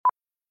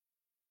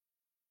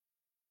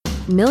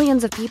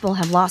Millions of people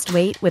have lost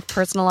weight with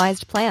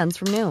personalized plans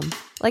from Noom.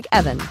 Like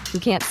Evan, who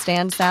can't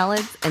stand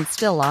salads and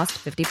still lost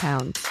 50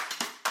 pounds.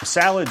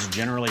 Salads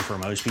generally for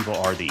most people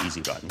are the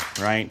easy button,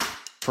 right?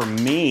 For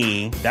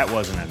me, that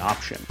wasn't an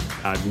option.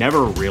 I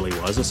never really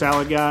was a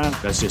salad guy.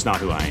 That's just not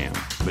who I am.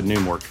 But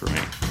Noom worked for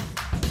me.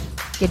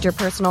 Get your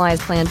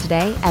personalized plan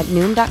today at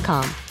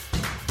Noom.com.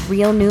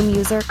 Real Noom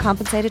user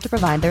compensated to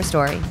provide their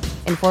story.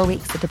 In 4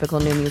 weeks, the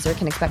typical Noom user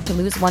can expect to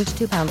lose 1 to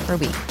 2 pounds per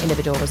week.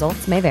 Individual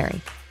results may vary.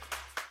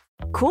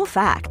 Cool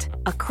fact,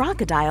 a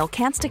crocodile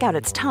can't stick out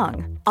its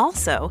tongue.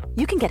 Also,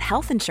 you can get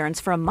health insurance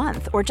for a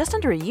month or just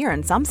under a year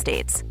in some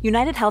states.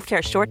 United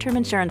Healthcare short-term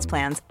insurance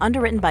plans,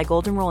 underwritten by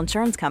Golden Rule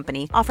Insurance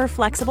Company, offer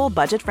flexible,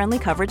 budget-friendly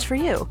coverage for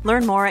you.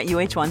 Learn more at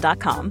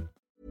UH1.com.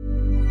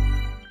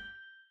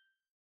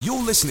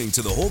 You're listening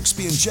to the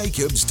Hawksby and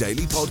Jacobs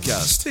Daily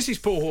Podcast. This is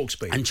Paul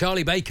Hawksby. And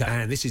Charlie Baker.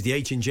 And this is the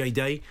H&J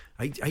Day.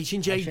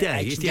 H&J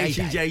Day. It's the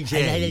H&J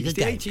Day. It's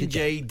the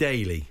H&J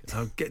Daily.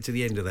 I'll get to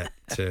the end of that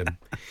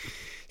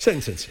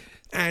sentence.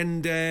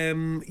 And,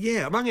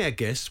 among our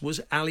guests was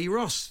Ali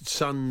Ross,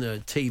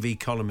 Sun TV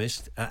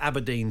columnist,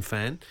 Aberdeen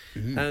fan.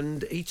 Mm-hmm.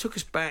 And he took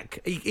us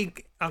back. He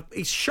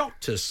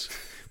shocked us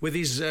with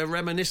his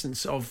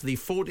reminiscence of the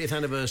 40th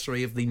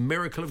anniversary of the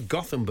miracle of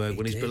Gothenburg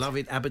when his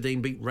beloved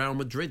Aberdeen beat Real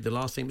Madrid, the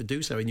last team to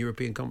do so in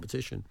European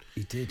competition.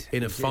 He did.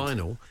 In a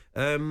final.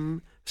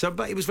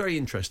 But it was very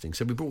interesting.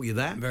 So we brought you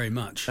that. Very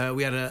much.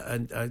 We had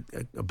a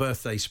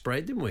birthday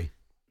spread, didn't we?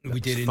 We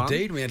did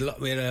indeed. We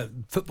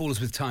had footballers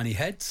with tiny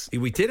heads.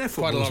 We did have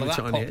footballers with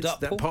tiny heads.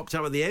 That popped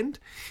up at the end.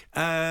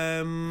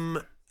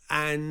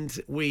 And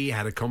we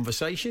had a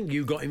conversation.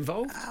 You got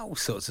involved. All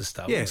sorts of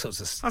stuff. Yeah. All sorts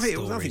of I think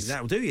stories.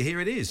 that'll do you.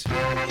 Here it is. Good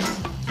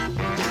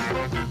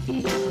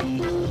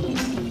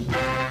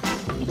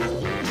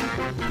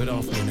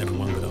afternoon,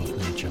 everyone. Good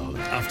afternoon,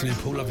 Charlie. Afternoon,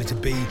 Paul. Lovely to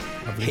be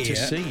Lovely here. to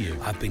see you.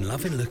 I've been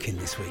loving looking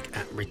this week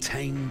at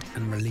retained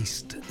and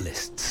released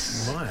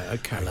lists. Right,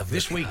 okay. I love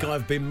this looking week at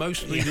I've been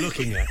mostly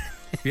looking at.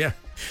 Yeah.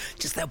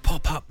 They'll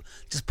pop up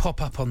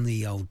on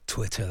the old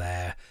Twitter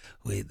there.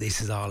 This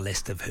is our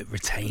list of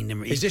retained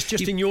and... Is this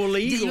just in your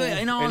league? Yeah,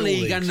 in our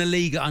league and the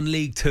league and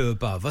League 2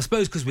 above. I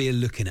suppose because we are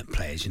looking at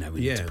players,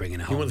 we need to bring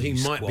in a whole new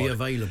squad. He might be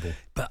available.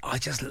 But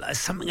there's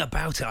something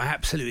about it. I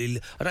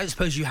don't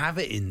suppose you have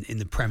it in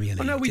the Premier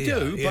League. Oh, no, we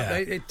do, yeah.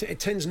 but it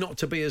tends not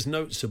to be as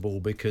noticeable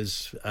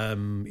because,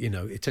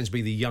 it tends to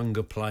be the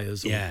younger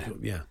players. I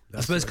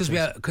suppose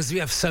because we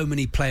have so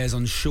many players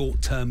on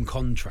short-term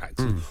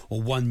contracts or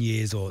 1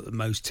 year's or at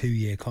most 2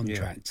 year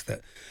contracts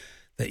that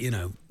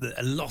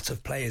a lot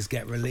of players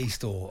get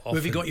released or. Who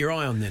have you got your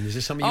eye on then? Is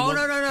there something you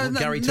want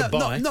Gary to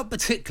buy? Not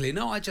particularly.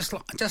 No, I just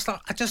like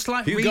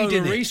Hugo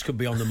reading Lloris could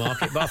be on the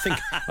market, but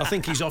I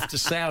think he's off to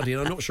Saudi,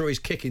 and I'm not sure his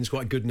kicking's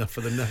quite good enough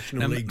for the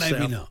National League.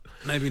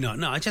 Maybe not.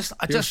 No, I just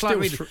like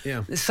reading.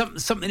 There's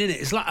something in it.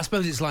 It's like, I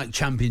suppose it's like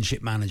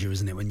Championship Manager,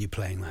 isn't it? When you're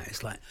playing that,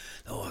 it's like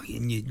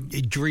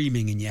you're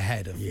dreaming in your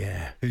head of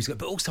who's got.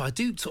 But also, I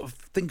do sort of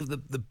think of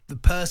the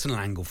personal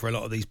angle for a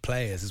lot of these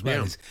players as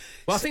well. Yeah.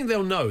 Well, I think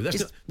they'll know.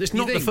 That's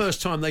not the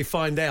first time they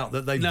find out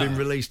that they've been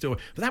released. But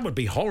that would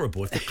be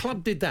horrible if the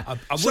club did that.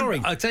 Sorry.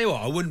 I'll tell you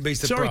what, I wouldn't be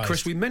surprised. Sorry,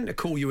 Chris, we meant to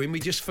call you in, we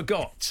just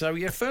forgot. So,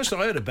 first I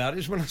heard about it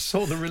is when I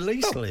saw the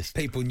release list.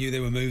 People knew they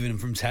were moving them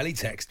from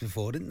teletext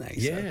before, didn't they?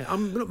 Yeah.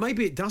 Look,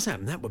 maybe it does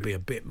happen. That would be a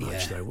bit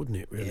much, though, wouldn't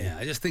it, really? Yeah,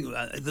 I just think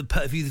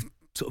if you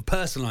sort of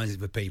personalise it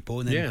for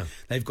people and then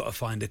they've got to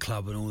find a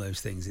club and all those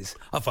things.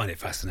 I find it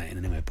fascinating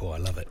anyway, Paul. I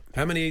love it.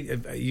 How many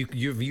have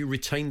you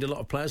retained a lot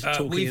of players at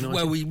Torquay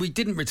United? We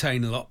didn't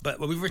retain a lot, but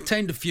we've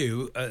retained a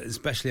few,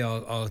 especially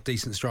our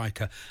decent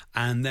striker,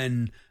 and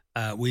then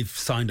we've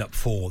signed up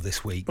 4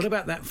 this week. What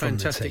about that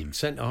fantastic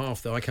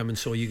centre-half that I came and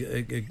saw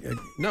you...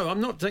 no,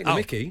 I'm not taking the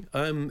mickey.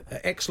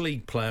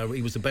 Ex-league player,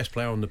 he was the best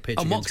player on the pitch.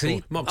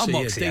 Moxie.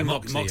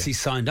 Moxie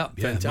signed up.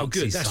 Yeah,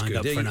 good, that's signed good.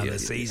 up for another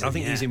season. I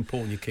think he's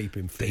important you keep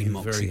him fit.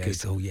 Moxie very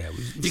good.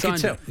 You can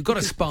tell. We've got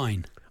a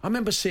spine. I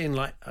remember seeing,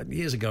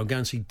 years ago,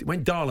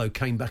 when Darlow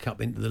came back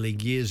up into the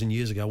league years and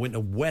years ago, I went to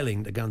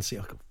Welling to go and see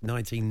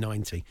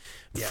 1990.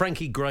 Yeah.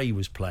 Frankie Gray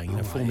was playing,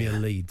 former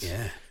Leeds.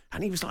 Yeah.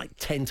 And he was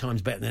 10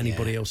 times better than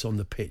anybody else on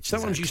the pitch.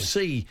 Sometimes you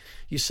see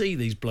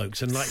these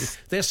blokes and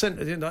they're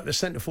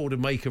centre forward to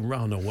make a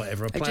run or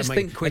whatever. And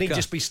he'd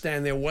just be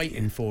standing there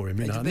waiting for him.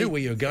 I knew where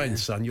you were going,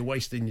 son. You're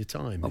wasting your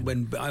time.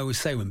 I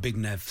always say when Big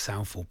Nev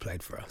Southall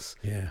played for us,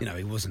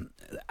 he wasn't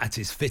at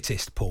his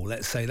fittest, Paul.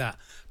 Let's say that,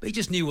 but he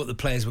just knew what the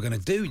players were going to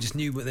do. He just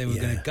knew where they were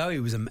going to go.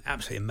 He was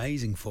absolutely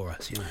amazing for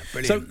us.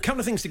 Brilliant. So, a couple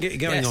of things to get you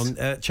going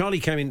on.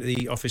 Charlie came into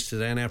the office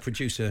today, and our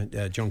producer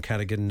John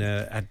Cadigan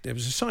there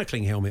was a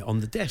cycling helmet on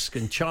the desk. desk,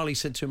 and Charlie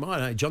said to him, "I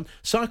know, John,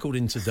 cycled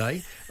in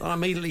today." I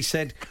immediately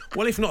said,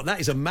 "Well, if not, that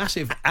is a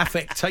massive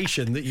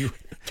affectation that you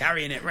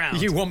carrying it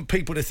round. You want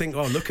people to think,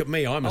 oh, look at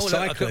me, I'm a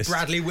cyclist. Look at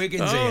Bradley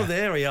Wiggins here. Oh,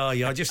 there we are.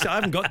 Yeah, I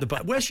haven't got the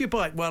bike. Where's your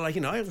bike? Well, I'm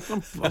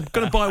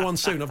going to buy one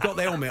soon. I've got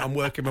the helmet. I'm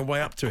working my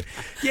way up to it.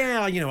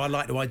 Yeah, I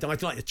like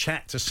to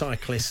chat to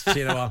cyclists.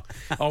 I'll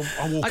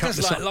walk up. I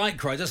just like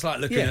Lycra. I just like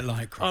looking at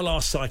Lycra. I'll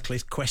ask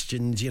cyclists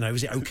questions.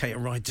 Is it okay to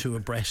ride two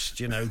abreast?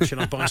 Should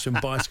I buy some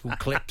bicycle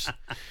clips?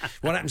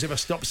 What happens if I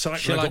stop cycling?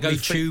 Should I go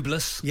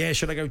tubeless? Yeah,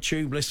 should I go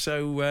tubeless?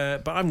 So,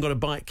 but I haven't got a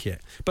bike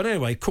yet. But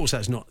anyway, of course,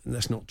 that's not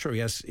true. He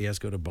has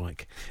got a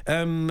bike.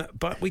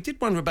 But we did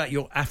wonder about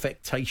your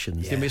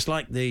affectations. Yeah. It's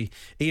like the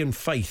Ian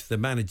Faith, the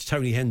manager,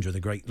 Tony Hendra,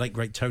 the late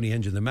great Tony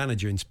Hendra, the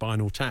manager in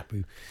Spinal Tap,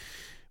 who,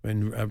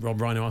 when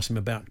Rob Rhino asked him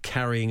about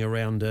carrying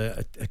around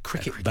a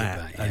cricket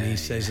bat, and he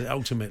says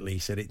ultimately, he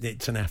said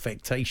it's an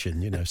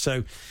affectation,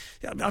 So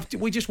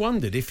we just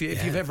wondered if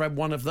you've ever had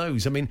one of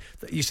those. I mean,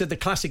 you said the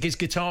classic is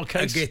guitar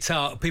case. A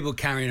guitar, people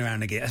carrying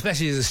around a guitar,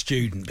 especially as a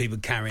student, people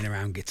carrying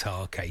around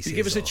guitar cases. You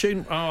give us a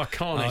tune. Oh, I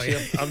can't.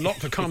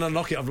 I can't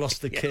unlock it. I've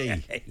lost the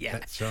key. Yeah,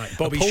 that's right.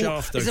 Bobby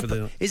Shafter.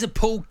 Is a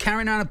pool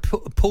carrying around a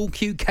pool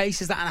cue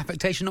case? Is that an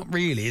affectation? Not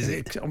really, is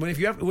it? I mean, if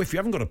you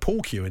haven't got a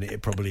pool cue in it,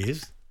 it probably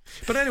is.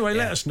 But anyway,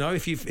 let us know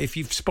if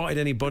you've spotted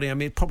anybody. I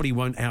mean, it probably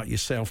won't out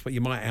yourself, but you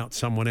might out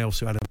someone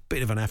else who had a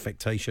bit of an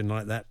affectation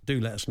like that.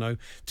 Do let us know.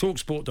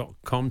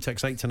 Talksport.com,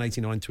 text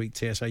 81089, tweet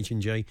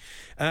TSH&J.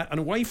 And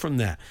away from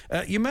that,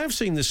 you may have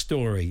seen the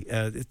story,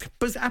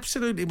 but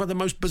absolutely the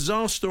most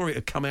bizarre story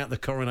to come out of the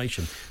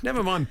coronation.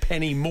 Never mind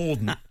Penny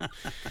Mordaunt.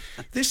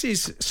 This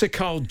is Sir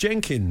Carl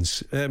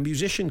Jenkins,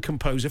 musician,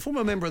 composer,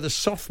 former member of the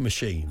Soft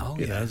Machine. Oh,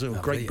 there's a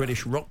great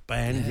British rock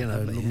band,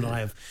 alumni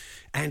of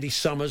Andy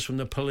Summers from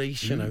the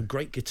Police,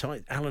 great guitar,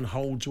 Alan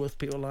Holdsworth,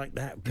 people like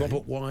that,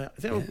 Robert Wyatt.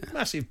 They're a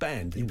massive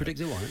band. You predict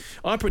a Wyatt?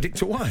 I predict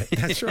a Wyatt,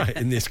 that's right,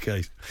 in this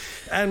case.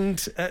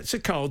 And Sir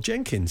Carl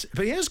Jenkins,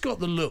 but he has got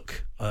the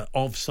look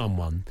of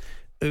someone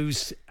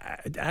who's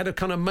had a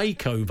kind of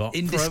makeover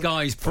in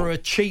disguise for a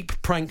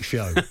cheap prank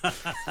show. Do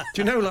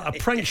you know, like a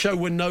prank show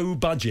with no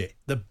budget?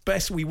 The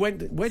best we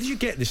went. Where did you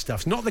get this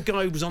stuff? It's not the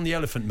guy who was on the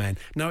Elephant Man.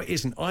 No, it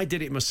isn't. I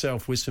did it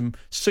myself with some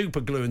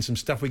super glue and some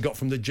stuff we got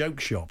from the joke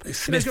shop.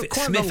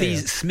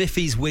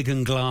 Smithy's wig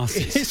and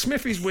glasses. It's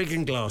Smithy's wig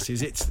and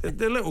glasses. It's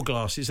the little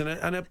glasses and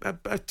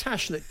a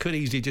tash that could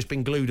easily just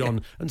been glued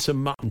on, and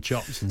some mutton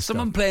chops and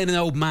Someone stuff. playing an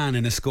old man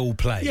in a school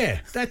play.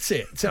 Yeah, that's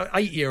it. So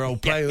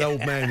 8-year-old playing an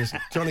old man is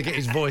trying to get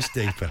his voice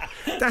deeper.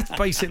 That's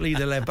basically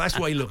the level. That's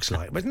what he looks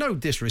like. But no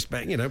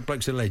disrespect,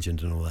 bloke's a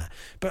legend and all that.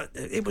 But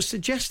it was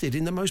suggested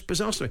in the most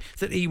bizarre story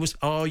that he was,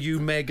 are you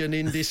Meghan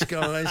in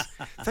disguise?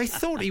 They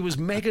thought he was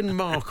Meghan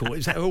Markle.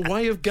 Is that a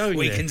way of going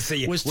We there? can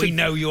see you. We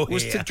know you're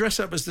was here. To dress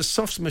up as the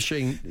soft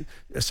machine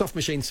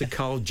Sir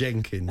Carl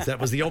Jenkins.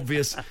 That was the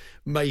obvious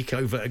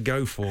makeover to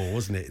go for,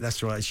 wasn't it?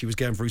 That's right. She was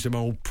going through some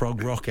old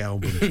prog rock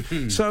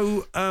albums.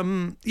 So,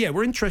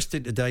 we're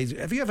interested today.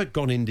 Have you ever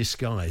gone in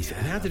disguise?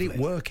 And how did it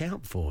work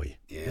out for you?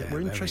 Yeah,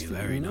 we're interested.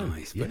 Very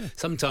nice. But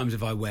sometimes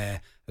if I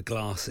wear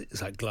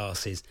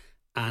glasses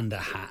and a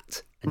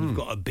hat and you've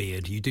got a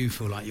beard, you do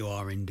feel like you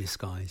are in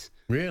disguise.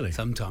 Really?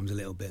 Sometimes a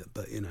little bit,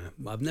 but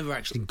I've never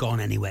actually gone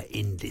anywhere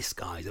in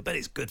disguise. I bet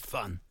it's good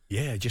fun.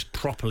 Yeah, just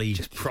properly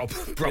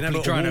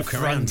properly trying to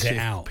front it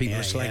out. People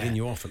are slagging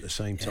you off at the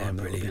same time.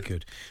 That would be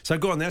good. So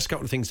go on, there's a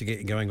couple of things to get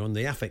you going on.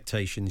 The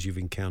affectations you've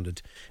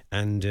encountered,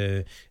 and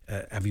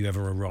have you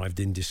ever arrived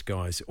in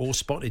disguise or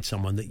spotted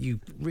someone that you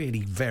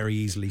really very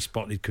easily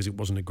spotted because it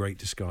wasn't a great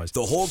disguise?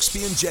 The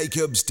Hawksbee and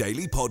Jacobs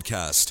Daily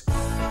Podcast.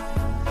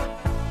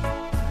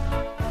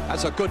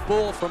 That's a good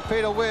ball from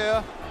Peter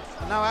Weir.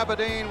 And now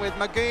Aberdeen with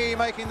McGee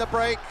making the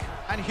break.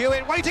 And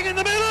Hewitt waiting in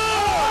the middle!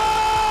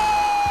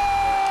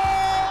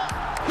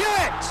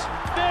 Hewitt!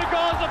 There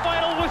goes the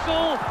final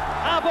whistle.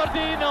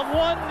 Aberdeen have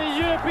won the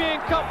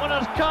European Cup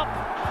Winners' Cup.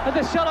 And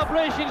the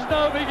celebrations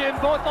now begin,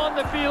 both on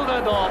the field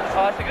and off.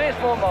 It's the greatest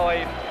moment of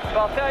my life.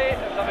 But I'll tell you, it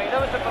was a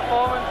magnificent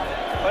performance.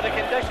 For the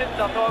conditions,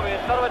 I thought we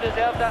thoroughly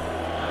deserved it.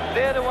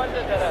 They're the ones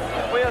that did it.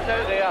 The players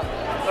out there,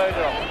 proud of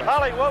them.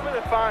 Ali, what with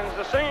the fans?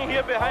 They're singing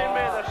here behind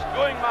me, they're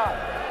going mad.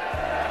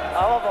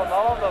 I love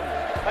them.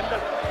 And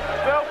there's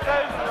 12,000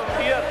 of them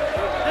here.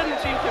 There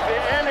didn't seem to be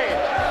any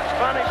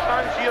Spanish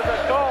fans here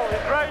at all. They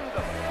drowned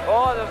them.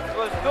 Oh, there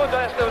was no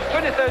doubt. There was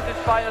 20,000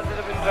 spiders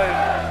that have been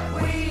drowned.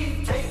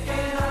 We've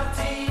taken our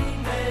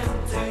team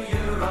into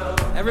Europe.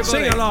 Everybody.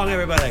 Sing along,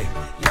 everybody.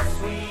 Yes,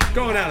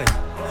 go on, Ali.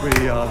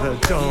 We are the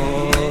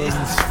Dons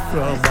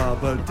from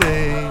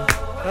Aberdeen.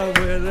 And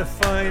we're the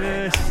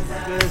finest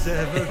there's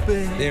ever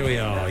been. There we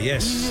are,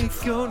 yes. You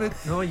got to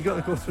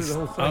go through the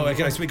whole thing. Oh,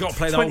 okay, so we've got to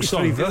play the whole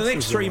song for the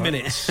next 3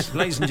 minutes,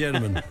 ladies and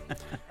gentlemen.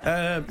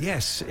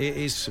 Yes, it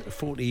is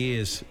 40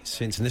 years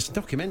since, and there's a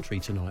documentary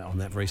tonight on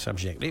that very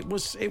subject. It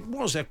was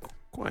a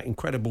quite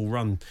incredible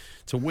run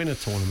to win a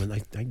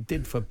tournament. They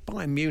did for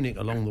Bayern Munich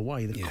along the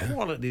way. The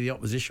quality of the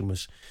opposition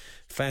was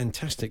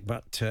fantastic,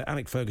 but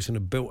Alec Ferguson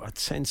had built a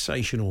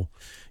sensational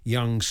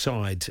young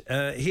side.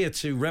 Here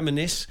to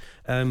reminisce,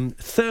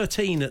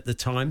 13 at the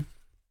time,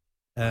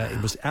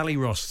 It was Ali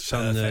Ross,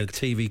 son,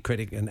 TV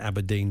critic and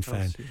Aberdeen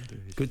fan.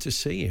 Good to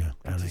see you,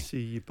 Ali. Good to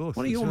see you both.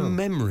 What are your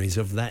memories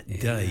of that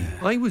day?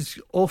 I was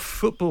off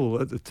football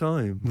at the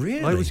time.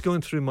 Really? I was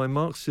going through my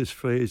Marxist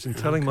phase and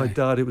telling my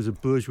dad it was a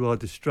bourgeois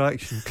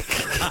distraction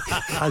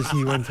as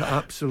he went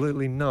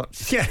absolutely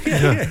nuts.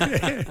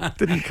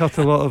 Didn't cut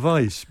a lot of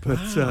ice, but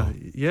I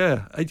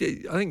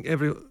think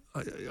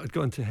I'd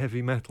got into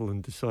heavy metal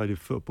and decided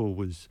football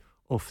was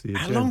off the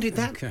agenda. How long did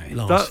that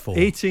last for?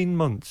 18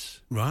 months.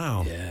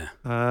 Wow.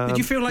 Yeah. Did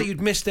you feel like you'd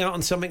missed out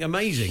on something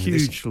amazing?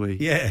 Hugely.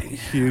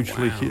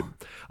 Hugely. Wow.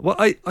 Well,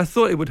 I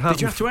thought it would happen.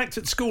 Did you have to act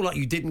at school like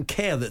you didn't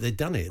care that they'd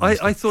done it?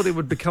 I thought it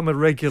would become a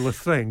regular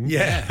thing.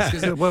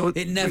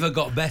 It never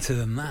got better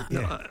than that.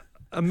 No,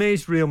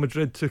 amazed Real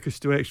Madrid took us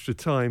to extra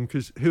time,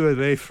 because who are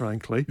they,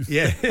 frankly?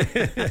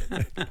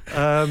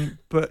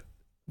 But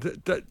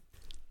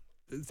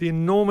the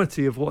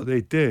enormity of what they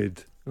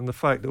did, and the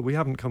fact that we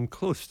haven't come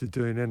close to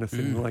doing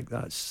anything like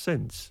that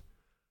since,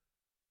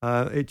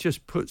 it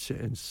just puts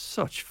it in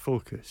such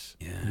focus.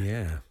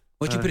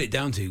 What do you put it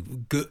down to?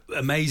 Good,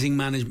 amazing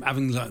management,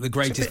 having like the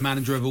greatest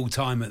manager of all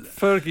time at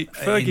Fergie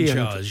in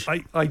charge.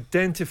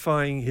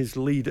 Identifying his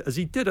leader, as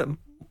he did at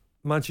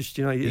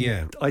Manchester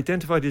United,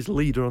 identified his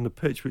leader on the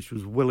pitch, which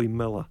was Willie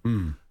Miller,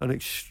 an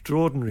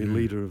extraordinary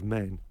leader of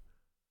men.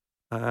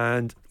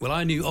 And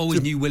I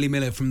always knew Willie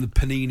Miller from the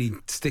Panini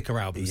sticker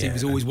albums. He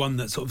was always one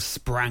that sort of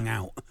sprang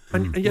out.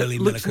 And yet Willie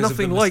looks Miller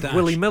nothing like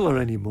Willie Miller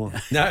anymore.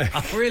 No,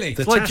 really.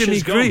 It's like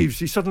Jimmy Greaves.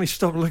 He suddenly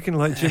stopped looking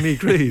like Jimmy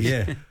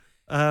Greaves.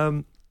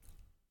 And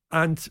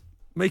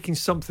making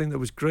something that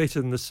was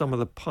greater than the sum of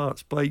the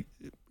parts.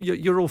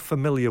 You're all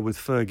familiar with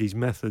Fergie's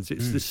methods.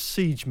 It's the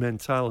siege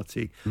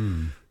mentality.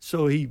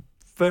 So he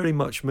very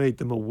much made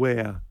them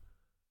aware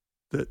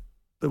that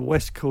the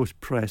West Coast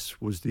press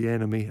was the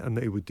enemy, and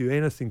they would do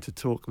anything to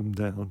talk them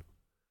down.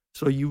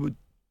 So you would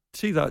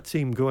see that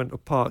team go into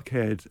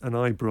Parkhead and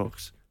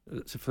Ibrox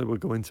as if they were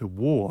going to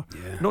war,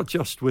 not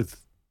just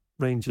with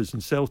Rangers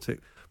and Celtic,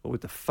 but with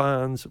the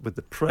fans, with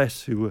the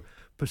press, who were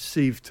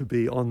perceived to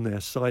be on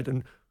their side,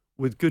 and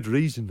with good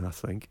reason, I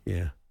think.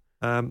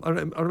 I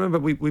remember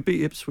we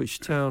beat Ipswich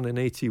Town in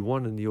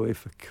 81 in the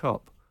UEFA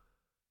Cup,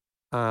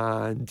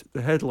 and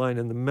the headline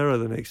in the Mirror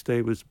the next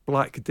day was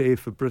 "Black Day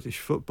for British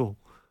Football."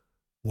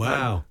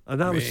 Wow.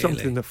 And that was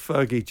something that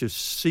Fergie just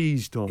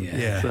seized on.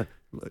 So,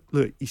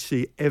 look, you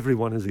see,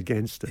 everyone is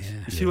against us.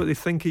 You see what they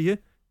think of you?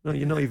 No,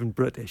 you're not even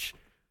British.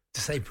 To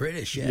say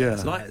British,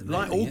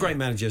 like all great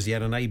managers, he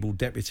had an able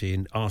deputy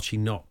in Archie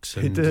Knox.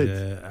 And, he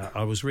did.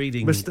 I was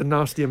reading Mr.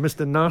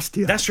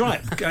 Nastier. That's right.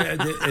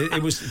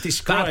 It was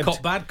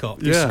described bad cop.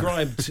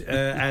 Described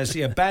as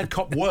bad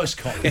cop, worse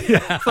cop.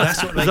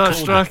 That's what they called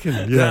Strachan?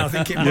 them. Yeah, I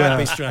think it might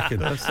be Strachan.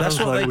 That's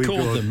what like they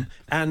called them.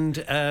 And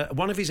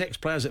one of his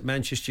ex-players at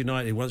Manchester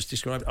United once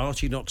described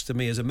Archie Knox to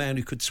me as a man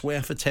who could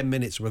swear for 10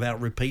 minutes without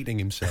repeating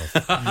himself.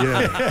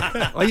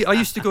 I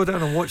used to go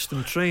down and watch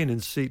them train in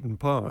Seaton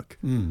Park.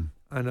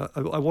 And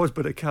I was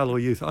but at Callow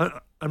Youth.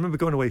 I remember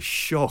going away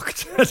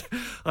shocked.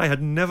 I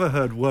had never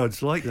heard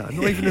words like that,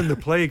 not even in the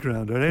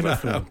playground or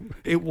anything. Wow.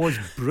 It was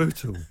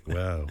brutal.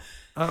 Wow.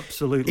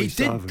 Absolutely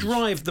savage. Did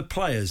drive the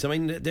players. I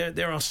mean,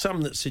 there are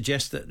some that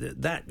suggest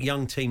that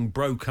young team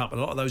broke up. A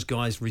lot of those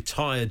guys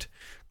retired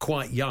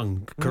quite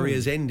young.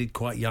 Careers ended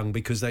quite young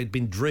because they'd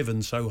been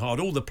driven so hard.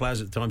 All the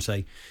players at the time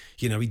say,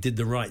 he did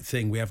the right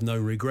thing. We have no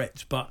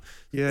regrets. But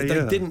they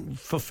didn't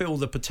fulfil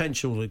the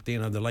potential.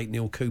 The late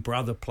Neil Cooper,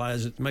 other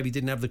players that maybe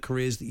didn't have the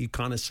careers that you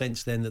kind of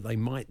sensed then that they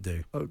might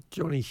do. Oh,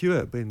 Johnny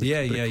Hewitt being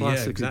the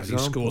classic exactly.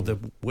 example. Scored the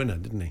winner,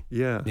 didn't he?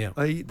 Yeah.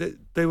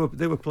 They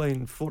were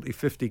playing 40,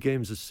 50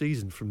 games a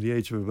season from the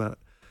age of about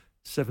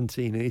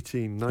 17,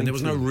 18, 19. And there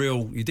was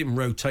no you didn't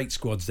rotate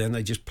squads then,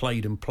 they just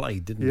played,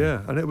 didn't they?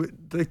 Yeah, and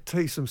they'd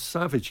take some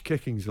savage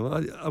kickings.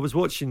 I was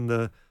watching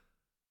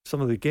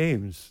some of the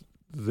games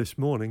this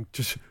morning,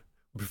 just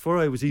before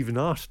I was even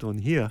asked on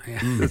here.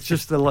 It's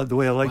just the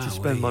way I like to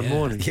spend my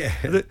morning.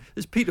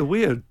 There's Peter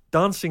Weir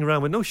dancing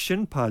around with no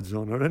shin pads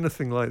on or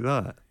anything like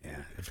that.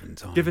 Different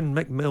time. Giving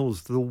Mick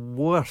Mills the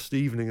worst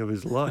evening of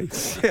his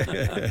life.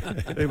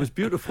 It was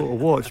beautiful to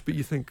watch, but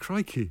you think,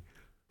 crikey,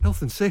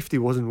 health and safety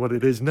wasn't what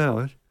it is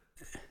now.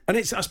 And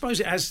I suppose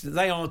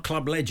they are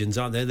club legends,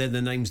 aren't they? They're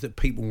the names that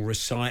people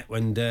recite, but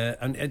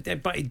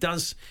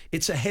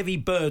it's a heavy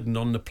burden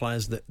on the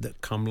players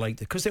that come later.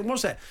 Because there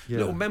was that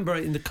little, remember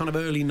in the kind of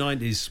early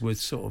 90s with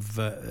sort of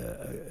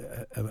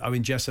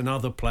Owen Jess and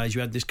other players,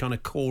 you had this kind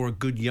of core of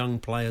good young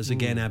players,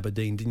 again,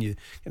 Aberdeen, didn't you?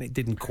 And it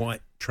didn't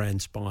quite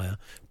transpire.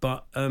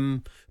 But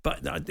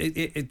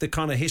the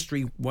kind of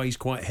history weighs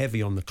quite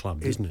heavy on the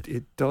club, doesn't it?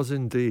 It does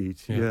indeed,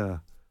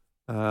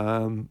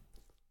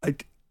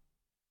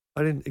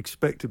 I didn't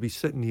expect to be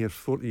sitting here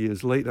 40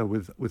 years later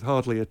with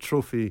hardly a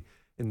trophy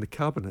in the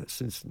cabinet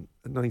since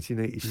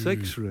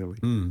 1986, really.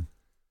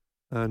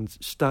 And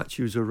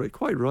statues are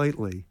quite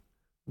rightly.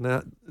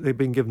 Now, they've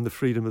been given the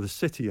freedom of the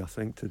city, I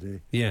think,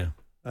 today. Yeah.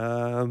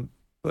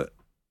 But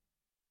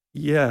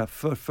yeah,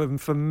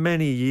 for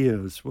many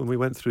years, when we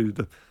went through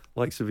the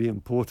likes of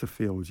Ian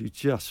Porterfield, you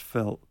just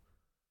felt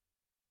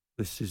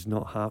this is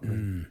not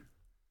happening.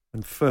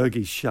 And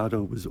Fergie's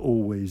shadow was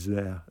always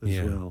there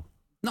as well.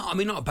 No, I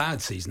mean, not a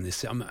bad season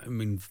this. I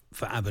mean,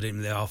 for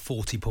Aberdeen, they are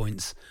 40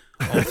 points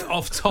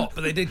off top,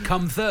 but they did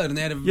come third, and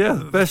they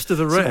had best of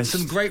the rest.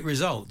 Some great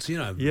results,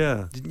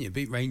 Yeah, didn't you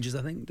beat Rangers?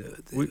 I think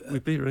we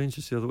beat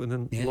Rangers the other one,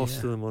 and then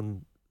lost to them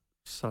on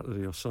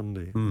Saturday or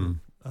Sunday.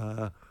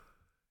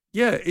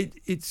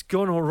 It's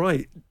gone all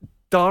right.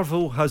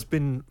 Darvel has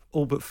been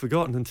all but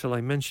forgotten until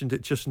I mentioned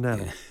it just now.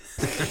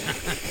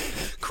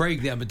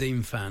 Craig, the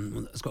Aberdeen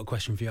fan, has got a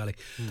question for you, Ali.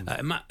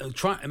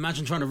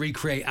 Imagine trying to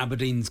recreate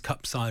Aberdeen's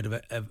cup side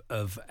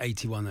of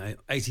 81,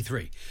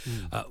 83.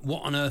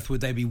 What on earth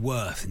would they be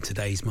worth in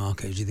today's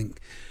market? What do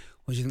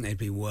you think they'd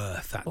be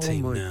worth, that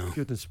team now? Oh, my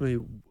goodness me.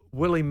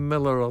 Willie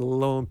Miller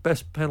alone,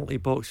 best penalty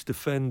box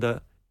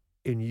defender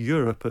in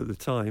Europe at the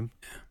time,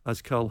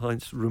 as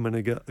Karl-Heinz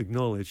Rummenigge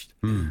acknowledged.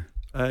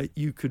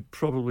 You could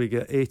probably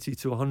get 80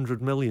 to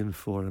 100 million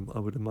for him, I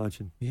would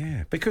imagine.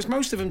 Yeah, because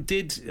most of them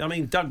did. I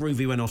mean, Doug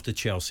Roovey went off to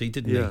Chelsea,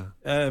 didn't he?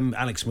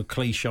 Alex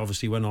McLeish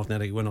obviously went off.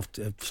 Now he went off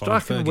to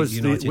Strachan was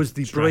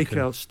the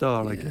breakout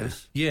star, I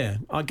guess. Yeah,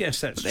 I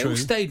guess that's true. They all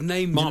stayed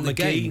names in the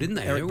game, didn't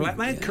they? Eric Black.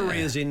 They had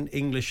careers in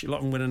English. A lot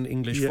of them went in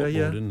English football,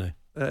 didn't they?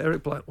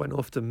 Eric Black went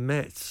off to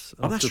Metz.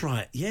 That's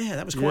right. Yeah,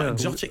 that was quite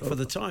exotic for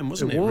the time,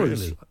 wasn't it?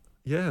 Really?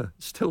 Yeah,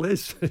 still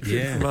is.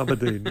 From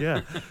Aberdeen.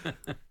 Yeah.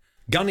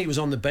 Gunny was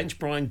on the bench.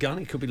 Brian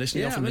Gunny could be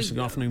listening off from this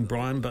afternoon,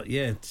 Brian. But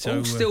so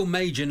all still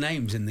major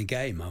names in the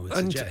game, I would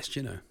suggest.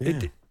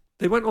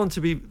 They went on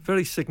to be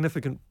very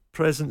significant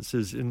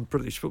presences in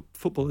British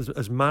football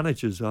as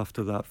managers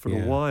after that for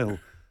a while.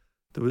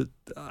 There was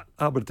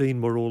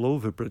Aberdeen were all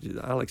over British.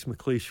 Alex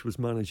McLeish was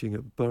managing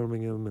at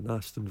Birmingham and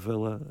Aston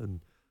Villa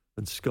and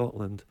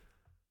Scotland,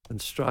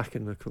 and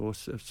Strachan, of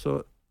course.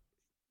 So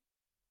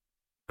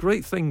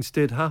great things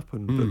did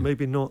happen, but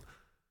maybe not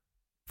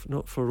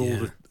for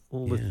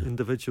all the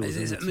individuals.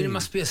 It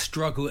must be a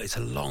struggle. It's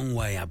a long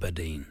way,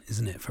 Aberdeen,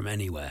 isn't it, from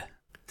anywhere?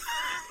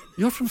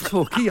 You're from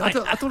Torquay. I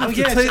don't have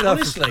to take that.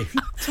 Honestly,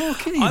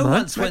 Torquay, I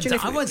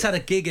once had a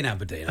gig in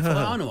Aberdeen. I thought,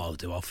 I know what I'll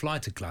do. I'll fly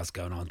to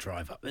Glasgow and I'll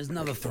drive up. There's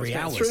another 3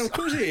 hours. Of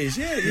course it is.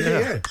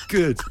 Yeah.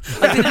 Good.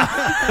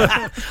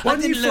 Why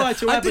didn't you fly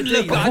to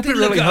Aberdeen? I didn't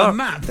look at a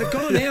map. They've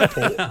got an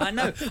airport. I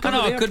know.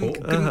 I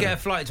couldn't get a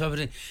flight to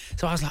Aberdeen.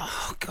 So I was like,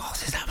 oh God,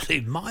 it's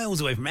absolutely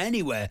miles away from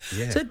anywhere.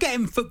 Yeah. So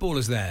getting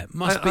footballers there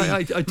must be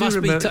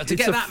tough. To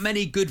get that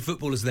many good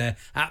footballers there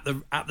at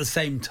the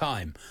same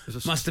time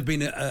must have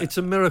been it's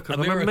a miracle.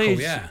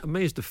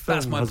 Amazed the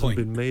film hasn't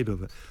been made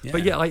of it. Yeah.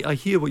 But I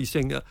hear what you're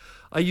saying.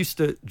 I used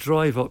to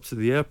drive up to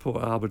the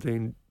airport at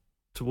Aberdeen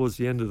towards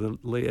the end of the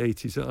late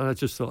 80s, and I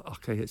just thought,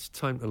 okay, it's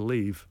time to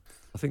leave.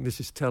 I think this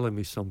is telling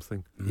me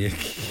something. Yeah.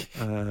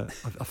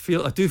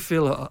 I do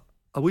feel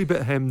a wee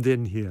bit hemmed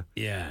in here.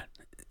 Yeah.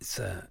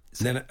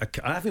 Then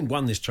having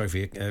won this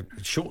trophy, a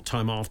short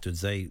time afterwards,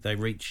 they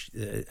reached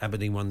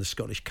Aberdeen won the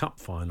Scottish Cup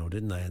final,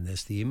 didn't they? And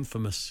there's the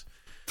infamous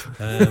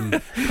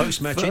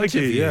post-match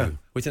interview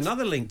with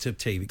another link to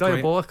TV.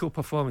 Diabolical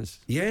performance.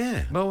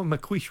 Yeah. Melvin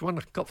McQuish won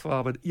a cup for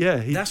Aberdeen. Yeah,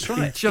 that's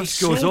right. He just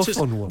goes off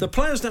on one. The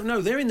players don't know.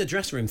 They're in the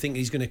dressing room thinking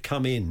he's going to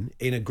come in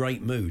a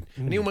great mood.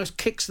 And he almost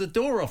kicks the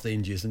door off the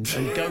hinges and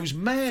goes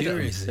mad.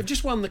 They've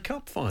just won the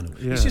cup final.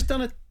 Yeah. He's just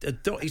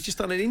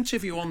done an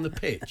interview on the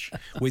pitch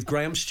with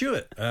Graham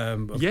Stewart,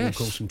 of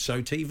course, from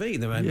So TV.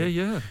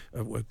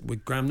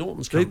 With Graham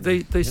Norton's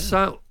company. They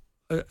sat...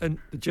 and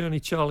the journey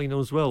Charlie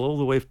knows well, all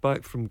the way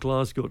back from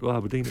Glasgow to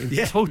Aberdeen in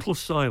total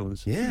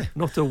silence. Yeah.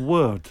 Not a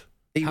word.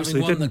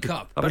 Having won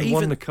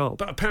the cup.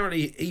 But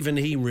apparently even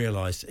he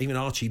realised, even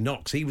Archie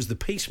Knox, he was the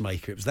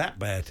peacemaker. It was that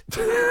bad.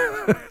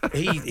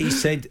 he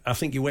said, I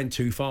think you went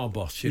too far,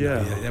 boss. You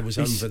know, that was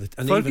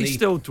over. He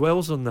still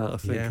dwells on that, I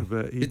think.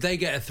 But did they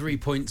get 3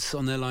 points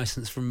on their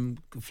licence from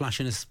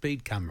flashing a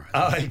speed camera?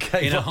 Oh,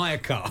 okay. In a hire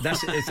car.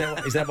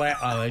 Is that why?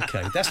 Oh,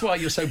 okay. That's why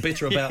you're so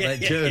bitter about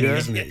that journey,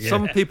 isn't it? Yeah.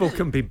 Some people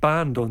can be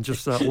banned on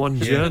just that one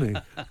journey.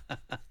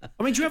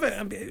 I mean, do you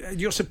ever?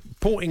 You're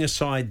supporting a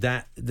side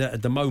that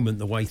at the moment,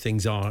 the way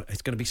things are,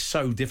 it's going to be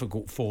so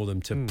difficult for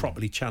them to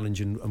properly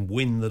challenge and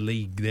win the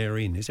league they're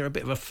in. Is there a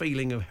bit of a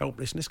feeling of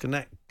helplessness? Can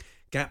that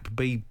gap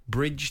be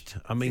bridged?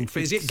 I mean,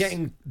 is it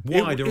getting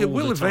wider? It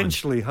will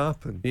eventually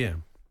happen. Yeah.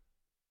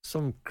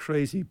 Some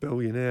crazy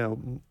billionaire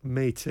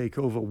may take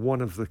over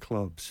one of the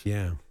clubs.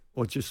 Yeah.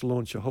 Or just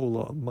launch a whole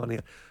lot of money,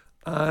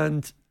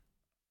 and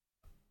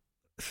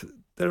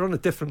they're on a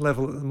different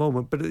level at the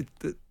moment, but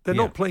they're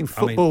not playing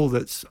football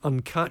that's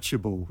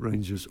uncatchable,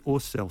 Rangers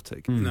or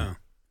Celtic. No.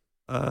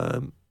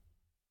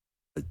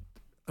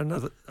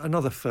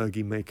 Another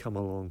Fergie may come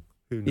along.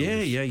 Who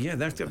knows? Yeah.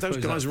 Those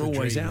guys are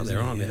always out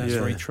there, aren't they? That's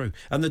very true.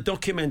 And the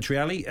documentary,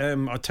 Ali,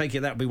 I take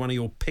it that'll be one of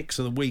your picks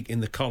of the week in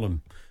the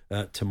column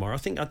tomorrow. I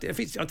don't know if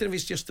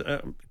it's just.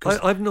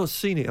 I've not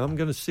seen it. I'm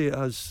going to see it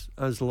as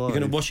live. You're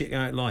going to watch it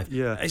out live.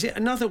 Yeah. Is it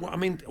another one? I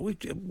mean,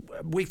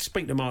 we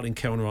speak to Martin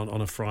Kellner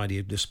on a Friday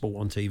of the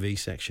Sport on TV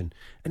section,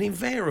 and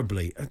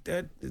invariably,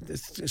 the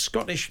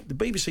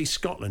BBC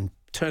Scotland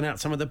turn out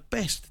some of the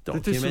best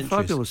documentaries. They do some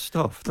fabulous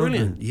stuff.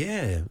 Brilliant. Don't they?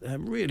 Yeah.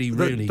 Really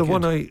The good.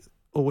 one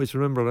always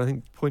remember, and I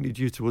think pointed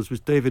you to was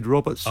David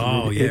Robertson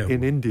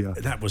in India.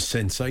 That was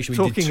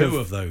sensational. We did two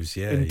of those.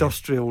 Yeah,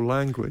 industrial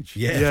language.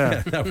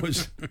 Yeah.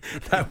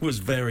 that was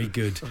very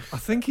good. I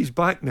think he's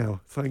back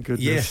now. Thank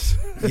goodness.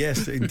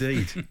 Yes,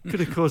 indeed.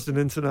 Could have caused an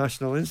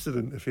international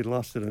incident if he'd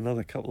lasted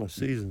another couple of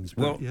seasons.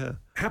 But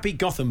happy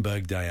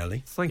Gothenburg Day,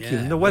 Ali. Thank you.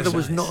 And the weather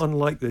was not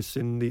unlike this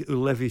in the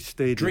Ullevi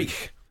Stadium.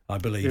 Dreich, I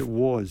believe. It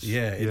was.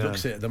 Yeah, it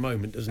looks it at the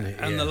moment, doesn't it?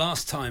 And the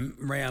last time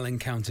Real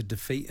encountered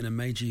defeat in a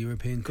major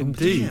European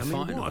competition.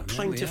 Indeed. What a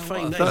claim to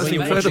fame. That's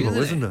incredible,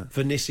 isn't it?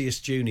 Vinicius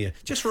Junior.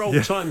 Just for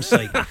old time's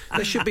sake,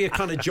 there should be a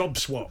kind of job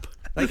swap.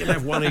 They can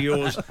have one of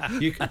yours.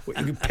 You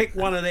can pick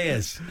one of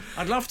theirs.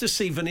 I'd love to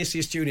see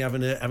Vinicius Junior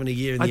having a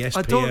year in the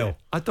SPL.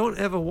 I don't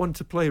ever want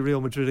to play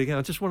Real Madrid again.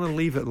 I just want to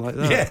leave it like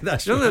that. Yeah,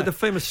 that's right. Right. The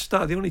famous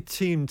stat, the only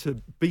team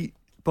to beat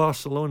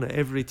Barcelona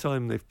every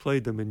time they've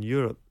played them in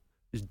Europe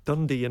is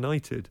Dundee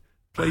United.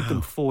 Played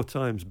them 4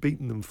 times,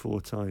 beaten them 4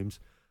 times.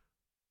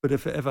 But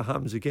if it ever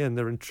happens again,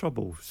 they're in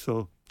trouble.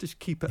 So just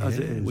keep it as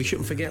it is. We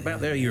shouldn't forget about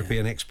their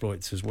European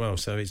exploits as well.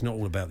 So it's not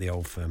all about the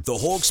old firm. The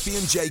Hawksbee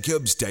and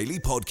Jacobs Daily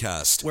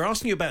Podcast. We're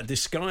asking you about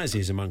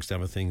disguises, amongst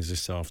other things,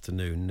 this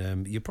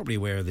afternoon. You're probably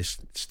aware of this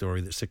story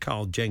that Sir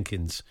Carl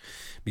Jenkins,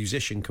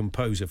 musician,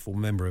 composer,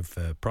 former member of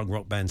prog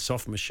rock band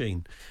Soft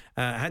Machine,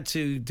 had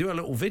to do a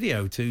little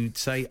video to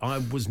say, I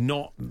was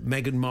not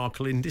Meghan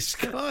Markle in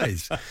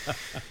disguise.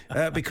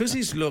 Because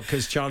his look,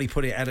 as Charlie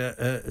put it, had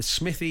a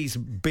Smithy's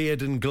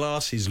beard and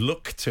glasses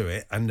look to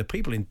it, and the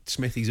people in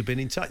Smithy's have been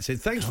in touch.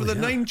 Said, thanks for the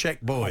name check,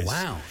 boys. Oh,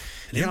 wow.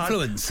 An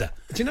influencer.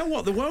 Do you know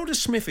what? The world of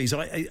Smithy's,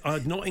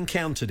 I'd not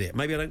encountered it.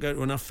 Maybe I don't go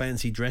to enough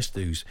fancy dress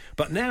do's.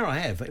 But now I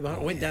have. I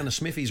went down a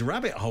Smithy's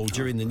rabbit hole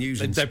during the news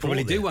and They'd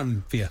probably do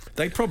one for you.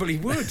 They probably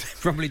would.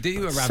 Probably do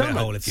you a rabbit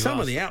hole if you Some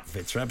ask. of the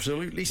outfits are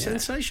absolutely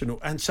sensational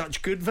and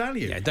such good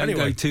value. Yeah, don't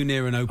go too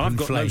near an open I've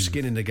got flame. no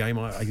skin in the game.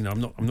 I'm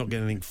not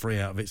getting anything free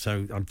out of it,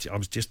 so I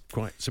was just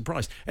quite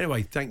surprised.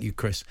 Anyway, thank you,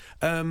 Chris.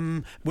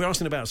 We're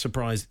asking about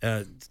surprise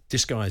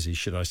disguises,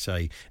 should I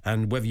say,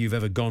 and whether you've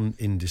ever gone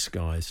in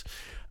disguise.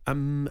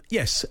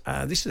 This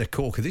is a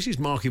corker. This is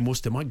Mark in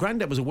Worcester. My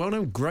granddad was a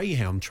well-known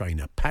greyhound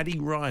trainer, Paddy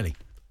Riley.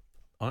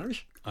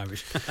 Irish.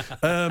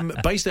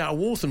 Based out of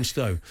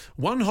Walthamstow.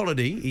 One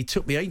holiday, he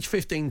took me age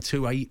 15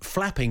 to a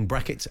flapping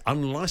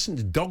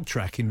unlicensed dog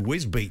track in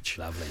Wisbeach.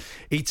 Lovely.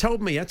 He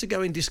told me he had to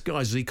go in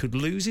disguise as he could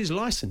lose his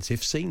licence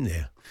if seen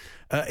there.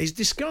 His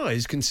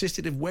disguise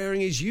consisted of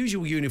wearing his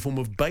usual uniform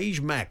of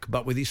beige mac,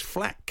 but with his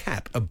flat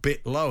cap a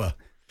bit lower.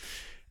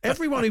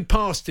 Everyone who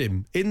passed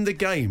him in the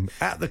game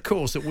at the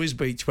course at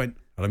Wisbeach went,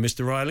 hello,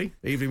 Mr. Riley.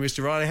 Evening,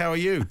 Mr. Riley, how are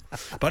you?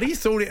 But he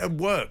thought it had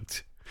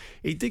worked.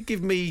 He did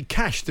give me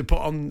cash to put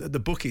on the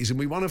bookies, and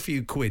we won a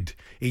few quid.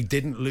 He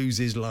didn't lose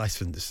his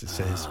licence,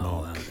 says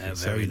Mark.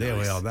 So there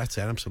we are. That's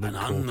an absolute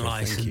corker.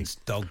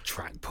 Unlicensed dog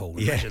track, Paul.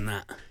 Imagine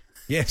that.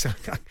 Yes,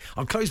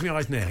 I'll close my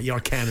eyes now. Yeah, I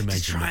can imagine.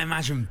 Just try and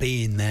imagine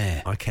being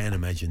there. I can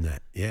imagine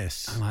that.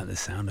 Yes, I like the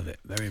sound of it.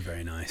 Very,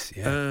 very nice.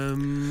 Yeah.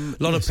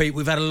 Lot of people.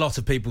 We've had a lot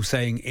of people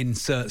saying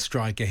 "insert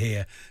striker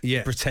here."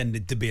 Yeah,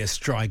 pretended to be a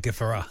striker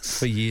for us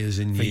for years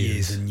and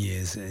years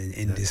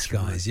in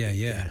disguise. Right.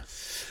 Yeah.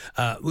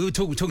 We were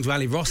talking to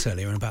Ali Ross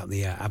earlier about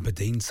the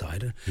Aberdeen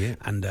side,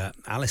 and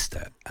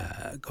Alistair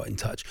got in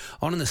touch.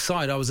 On the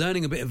side, I was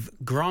earning a bit of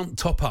grant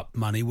top-up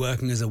money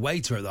working as a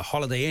waiter at the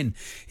Holiday Inn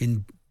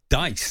in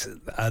Dice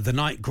the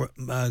night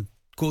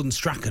Gordon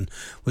Strachan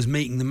was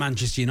meeting the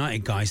Manchester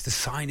United guys to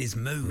sign his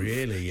move.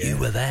 Really? Yeah. You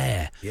were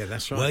there. Yeah,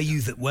 that's right. Were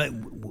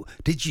you?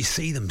 Did you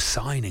see them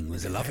signing? It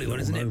was a lovely one,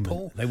 isn't it,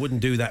 Paul? They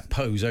wouldn't do that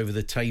pose over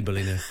the table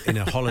in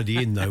a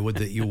Holiday Inn, though, would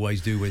they? You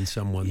always do when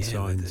someone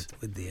signs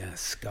with the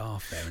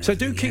scarf there. And so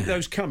do keep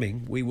those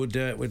coming. We'd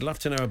love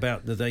to know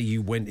about the day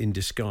you went in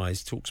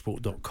disguise.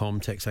 Talksport.com,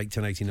 text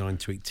 81089,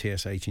 tweet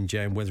TSH and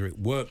J, and whether it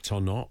worked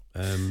or not.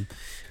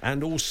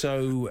 And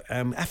also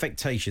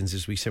affectations,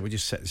 as we said. We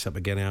just set this up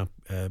again.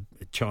 Our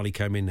Charlie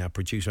came in, our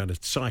producer, had a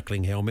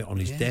cycling helmet on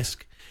his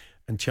desk,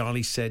 and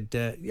Charlie said,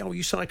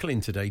 you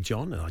cycling today,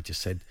 John? And I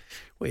just said,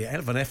 well, yeah,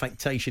 hell of an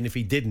affectation if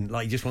he didn't.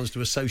 Like, he just wants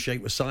to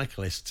associate with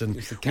cyclists and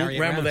walk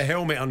around with a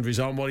helmet under his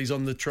arm while he's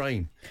on the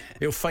train.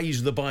 He'll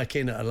phase the bike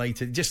in at a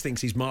later. He just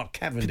thinks he's Mark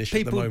Cavendish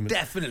at the moment.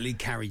 People definitely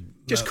carry...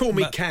 Just call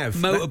me Cav.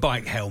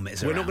 Motorbike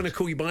helmets We're not going to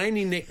call you by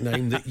any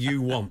nickname that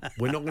you want.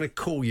 We're not going to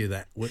call you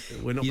that.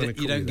 We're not going to call you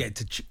that. You don't get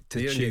to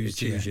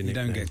choose. You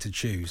don't get to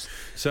choose.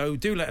 So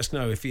do let us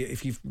know if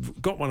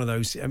you've got one of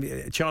those. I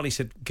mean, Charlie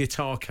said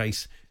guitar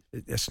case,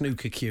 a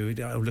snooker cue.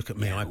 Oh, look at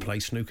me, I play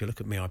snooker. Look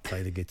at me, I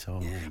play the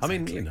guitar. Yeah, exactly. I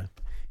mean,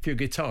 if you're a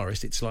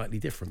guitarist, it's slightly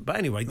different. But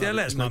anyway, let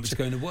us know. It's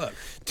going to work.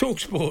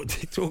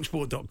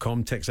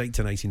 Talksport.com, text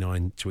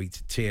 81089,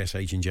 tweet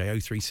TSH and J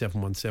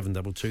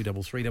 03717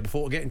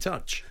 223344. Get in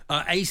touch.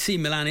 AC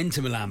Milan,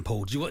 Inter Milan,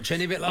 Paul. Did you watch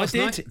any of it last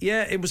night? I did.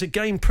 Yeah, it was a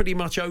game pretty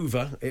much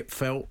over. It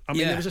felt. I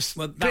mean, there was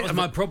that was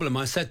my problem.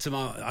 I said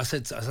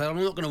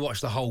I'm not going to watch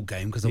the whole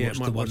game because I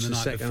watched the one the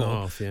night before.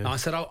 Half, I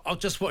said I'll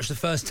just watch the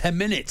first 10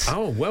 minutes.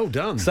 Oh, well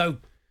done. So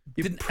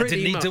I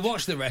didn't need to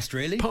watch the rest,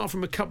 really. Apart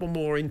from a couple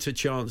more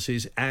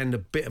inter-chances and a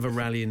bit of a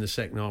rally in the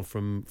second half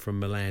from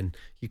Milan,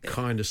 you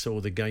kind of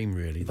saw the game,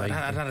 really. They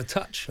had a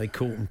touch. They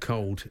caught them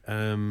cold.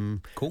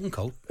 Caught them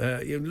cold?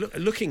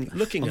 Looking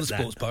on at the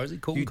sports bar, is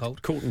it? Caught them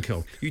cold? Caught them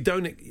cold. You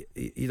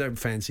don't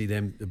fancy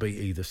them to beat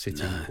either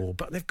City or...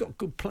 But they've got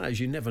good players,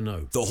 you never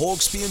know. The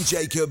Hawksby and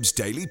Jacobs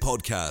Daily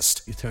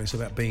Podcast. You tell us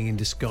about being in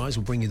disguise.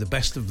 We'll bring you the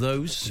best of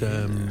those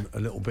a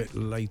little bit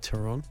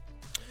later on.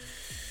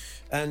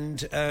 And,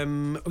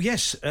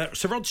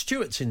 Sir Rod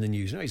Stewart's in the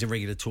news. He's a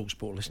regular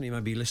TalkSport listener. He may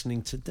be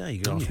listening today.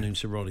 Good afternoon,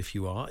 Sir Rod, if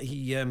you are.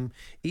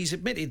 He's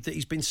admitted that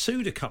he's been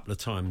sued a couple of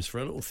times for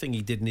a little thing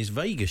he did in his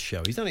Vegas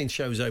show. He's done it in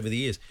shows over the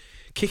years,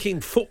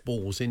 kicking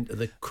footballs into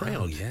the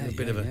crowd. A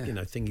bit of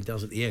a thing he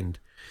does at the end.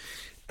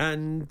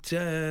 And,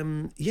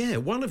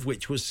 one of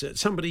which was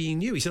somebody he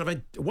knew. He said, I've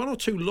had one or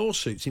two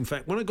lawsuits. In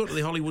fact, when I got to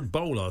the Hollywood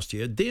Bowl last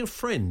year, a dear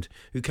friend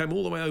who came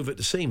all the way over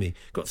to see me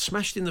got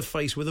smashed in the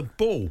face with a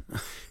ball.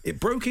 It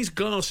broke his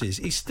glasses.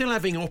 He's still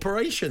having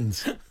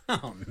operations.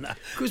 Oh, no.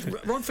 Because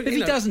if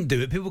he doesn't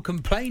do it, people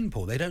complain,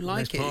 Paul. They don't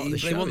like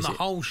it. They want the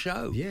whole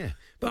show. Yeah.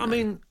 But, I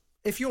mean...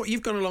 If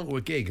you've gone along to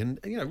a gig, and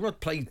Rod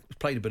played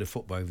a bit of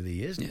football over the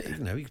years,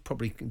 he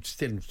probably can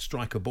still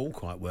strike a ball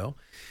quite well.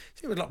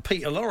 It was like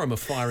Peter Lorrimer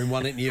firing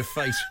one into your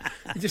face.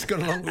 You just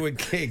gone along to a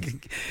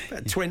gig,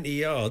 about 20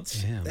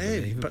 yards.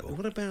 Yeah, but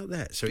what about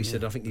that? So he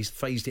said, I think he's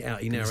phased it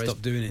out. He now has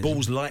doing it,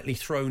 balls lightly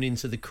thrown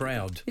into the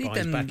crowd by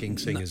his backing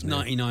singers.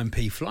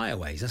 99p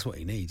flyaways. That's what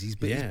he needs. He's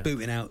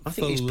booting out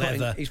full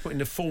leather. He's putting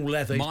the full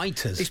leather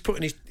miters. He's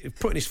putting his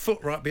foot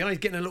right behind. He's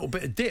getting a little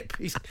bit of dip.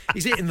 He's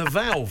hitting the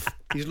valve.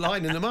 He's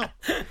lining them up.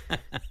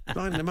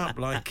 Lining them up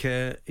like,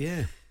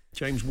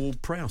 James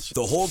Ward-Prowse.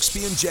 The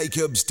Hawksby and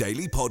Jacobs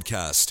Daily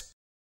Podcast.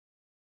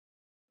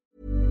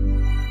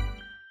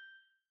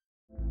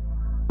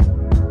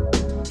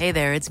 Hey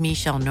there, it's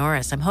Michelle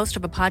Norris. I'm host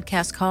of a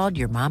podcast called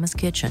Your Mama's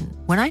Kitchen.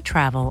 When I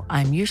travel,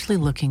 I'm usually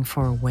looking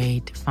for a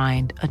way to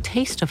find a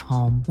taste of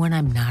home when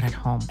I'm not at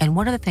home. And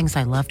one of the things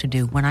I love to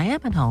do when I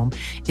am at home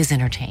is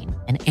entertain.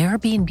 And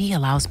Airbnb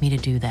allows me to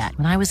do that.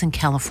 When I was in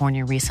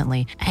California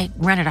recently, I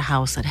rented a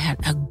house that had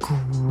a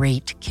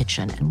great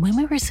kitchen. And when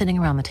we were sitting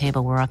around the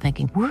table, we're all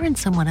thinking, we're in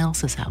someone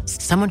else's house.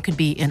 Someone could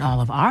be in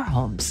all of our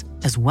homes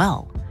as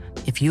well.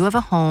 If you have a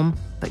home,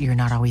 but you're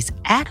not always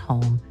at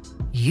home,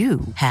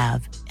 you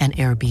have an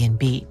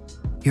Airbnb.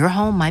 Your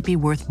home might be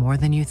worth more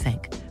than you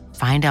think.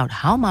 Find out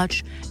how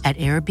much at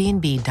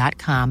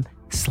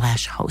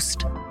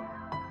airbnb.com/host.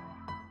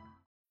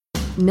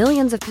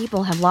 Millions of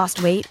people have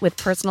lost weight with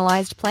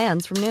personalized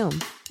plans from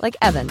Noom. Like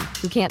Evan,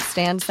 who can't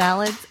stand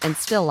salads and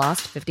still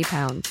lost 50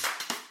 pounds.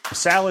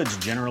 Salads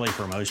generally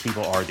for most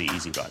people are the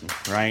easy button,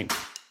 right?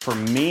 For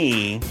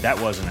me, that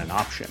wasn't an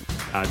option.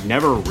 I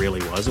never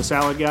really was a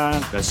salad guy.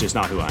 That's just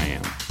not who I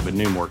am. But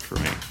Noom worked for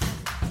me.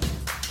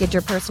 Get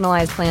your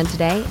personalized plan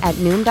today at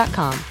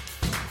Noom.com.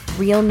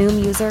 Real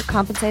Noom user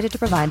compensated to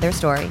provide their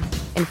story.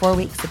 In 4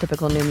 weeks, the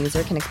typical Noom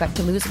user can expect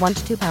to lose 1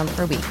 to 2 pounds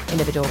per week.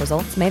 Individual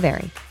results may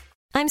vary.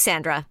 I'm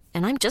Sandra,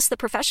 and I'm just the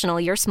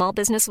professional your small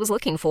business was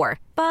looking for.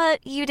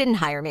 But you didn't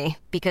hire me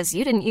because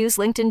you didn't use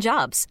LinkedIn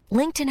Jobs.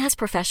 LinkedIn has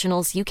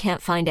professionals you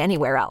can't find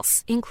anywhere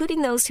else,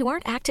 including those who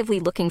aren't actively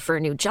looking for a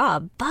new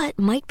job, but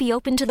might be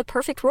open to the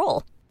perfect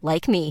role,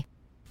 like me.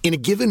 In a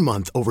given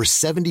month, over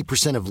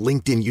 70% of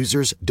LinkedIn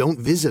users don't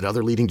visit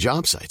other leading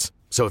job sites.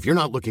 So if you're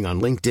not looking on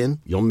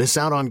LinkedIn, you'll miss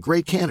out on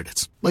great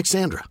candidates like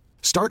Sandra.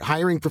 Start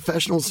hiring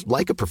professionals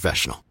like a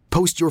professional.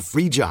 Post your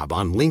free job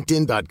on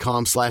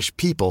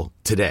linkedin.com/people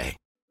today.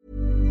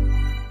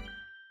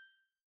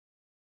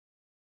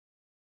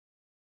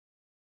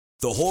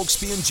 The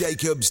Hawksby and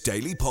Jacobs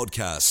Daily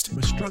Podcast.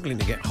 We're struggling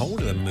to get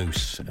hold of the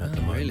Moose at the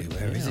moment. Really?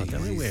 Where is he? I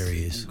don't know where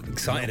he is.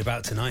 Excited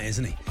about tonight,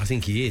 isn't he? I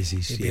think he is.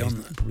 He's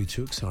on probably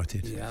too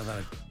excited. Yeah,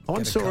 I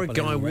once saw a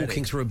guy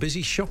walking through a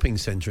busy shopping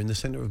centre in the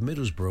centre of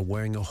Middlesbrough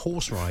wearing a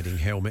horse riding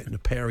helmet and a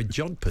pair of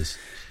jodhpurs,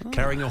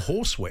 carrying a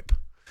horsewhip.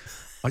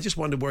 I just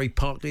wondered where he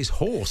parked his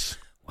horse.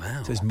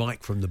 Wow. Says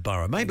Mike from the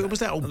Borough. Maybe it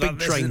was that old big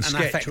train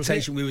sketch.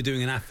 Affectation. We were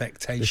doing an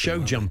affectation. The show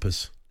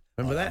jumpers.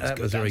 Remember that? That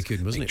was very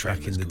good, wasn't it?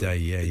 Back in the day,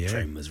 The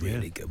train was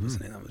really good,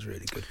 wasn't it? That was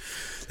really good.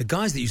 The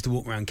guys that used to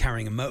walk around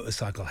carrying a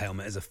motorcycle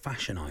helmet as a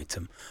fashion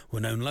item were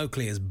known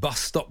locally as bus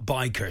stop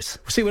bikers.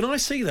 See, when I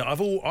see that,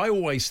 I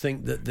always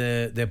think that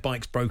their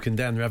bike's broken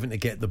down, they're having to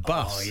get the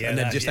bus, and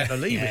they've just had to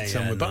leave it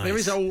somewhere. But there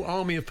is a whole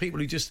army of people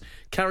who just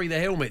carry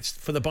their helmets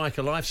for the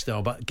biker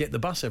lifestyle, but get the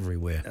bus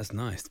everywhere. That's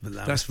nice. But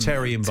that's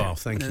Terry in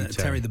Bath. Thank you,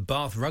 Terry, the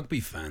Bath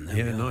rugby fan.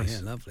 Nice.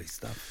 Yeah, lovely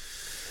stuff.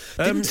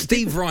 Didn't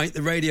Steve Wright,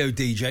 the radio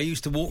DJ,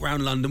 used to walk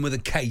around London with a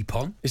cape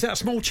on? Is that a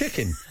small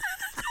chicken?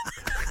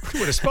 We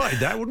would have spotted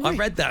that, wouldn't we? I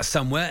read that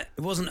somewhere.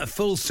 It wasn't a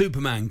full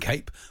Superman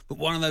cape, but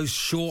one of those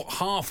short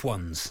half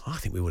ones. I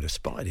think we would have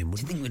spotted him,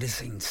 wouldn't we? Do you think we'd have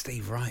seen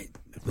Steve Wright?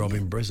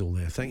 Robin Brizzle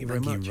there. Thank you very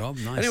much. Rob.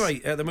 Nice. Anyway,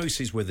 the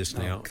Moose is with us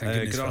now.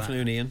 Good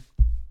afternoon, Ian.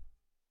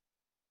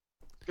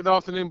 Good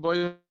afternoon,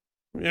 boys.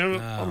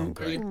 Oh,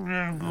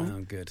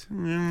 good.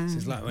 This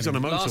is like He's on a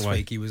motorway. Last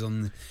week he was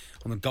on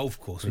the golf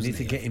course. We need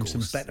to he, get him course?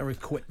 some better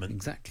equipment.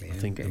 Exactly. I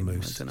think the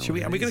Moose. Are Are we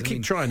going to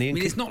keep trying? Ian? I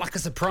mean, it's not like a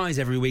surprise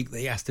every week that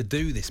he has to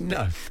do this.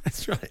 No,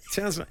 that's right. It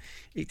sounds like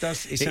it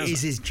does. It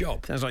is his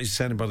job. Sounds like he's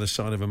standing by the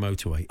side of a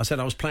motorway. I said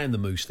I was playing the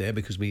Moose there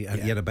because he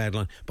had a bad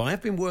line, but I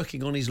have been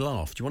working on his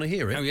laugh. Do you want to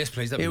hear it? Oh yes,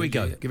 please. Here we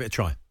go. Give it a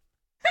try.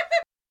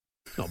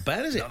 Not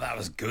bad, is it? No, that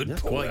was good.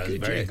 That's Paul. quite That was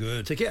good. very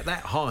good. To get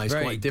that high is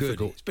Very quite good.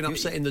 difficult. It's been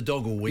upsetting the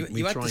dog all week.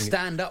 You had to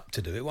stand up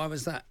to do it. Why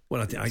was that?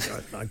 Well,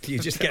 you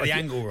just get the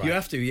angle right. You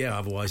have to, yeah.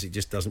 Otherwise, it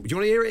just doesn't. Do you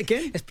want to hear it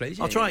again? Yes, please.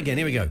 I'll try again.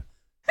 Here we go.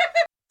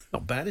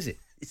 Not bad, is it?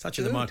 Touch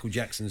of the Michael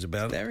Jackson's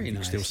about. Very you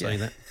nice. Can still say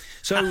that.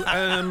 So,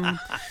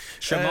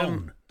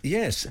 Shimon.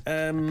 Yes.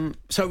 Let's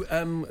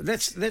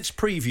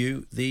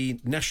preview the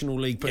National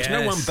League. But there's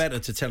no one better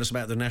to tell us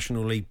about the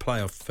National League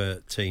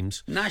playoff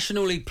teams.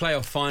 National League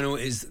playoff final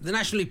is the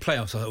National League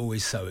playoffs are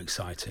always so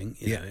exciting.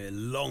 You know,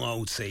 long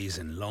old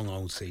season,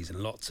 lots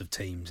of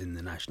teams in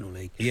the National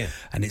League. Yeah,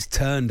 and it's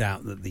turned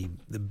out that the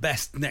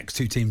best next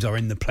two teams are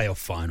in the playoff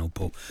final.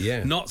 Paul.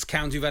 Yeah, Notts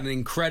County have had an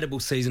incredible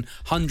season,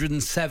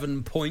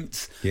 107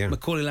 points. Yeah,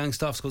 Macaulay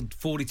Langstaff scored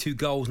 42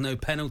 goals, no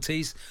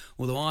penalties.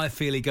 Although I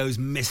feel he goes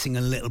missing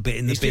a little bit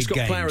in the big games. He's just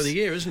got Player of the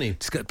Year, isn't he?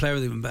 He's got Player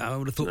of the Year. But I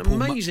would have thought Paul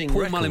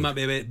Mullen might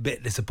be a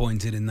bit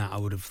disappointed in that. I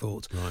would have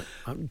thought. Right,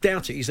 I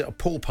doubt it. He's at a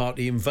pool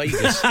party in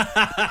Vegas. I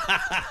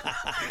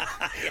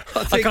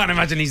can't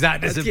imagine he's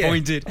that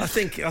disappointed. I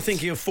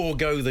think he'll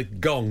forego the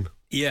gong.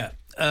 Yeah,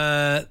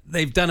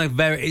 they've done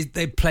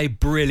they play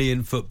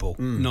brilliant football.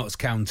 Notts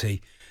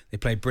County. They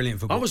played brilliant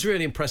football. I was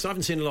really impressed. I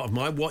haven't seen a lot of them.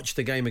 I watched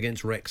the game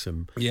against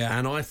Wrexham,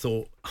 and I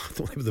thought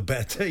they were the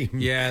better team.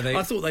 Yeah,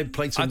 I thought they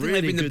played some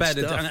really they've been good the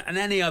better. stuff. And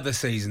any other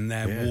season,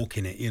 they're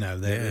walking it. You know,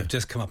 they've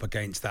just come up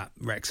against that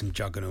Wrexham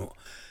juggernaut.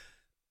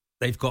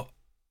 They've got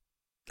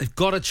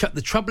to.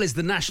 The trouble is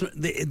the national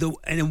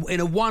in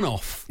a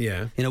one-off.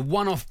 Yeah, in a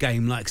one-off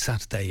game like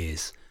Saturday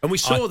is. And we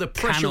saw the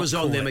pressure was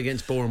on them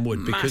against Boreham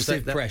Wood because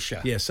massive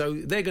pressure. Yeah, so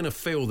they're going to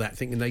feel that,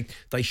 thinking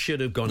they should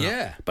have gone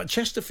up. But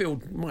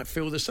Chesterfield might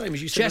feel the same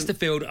as you said.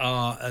 Chesterfield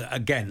are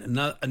again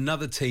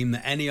another team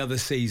that any other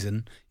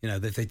season, you know,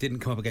 if they didn't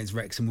come up against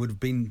Wrexham, would have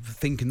been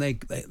thinking they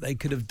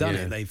could have done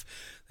it.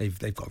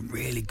 They've got a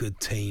really good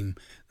team.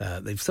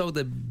 They've sold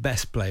their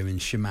best player in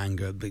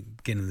Shimanga at the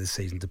beginning of the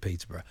season to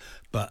Peterborough,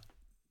 but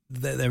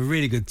they're a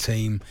really good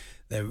team.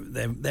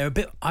 They're a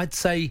bit, I'd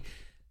say.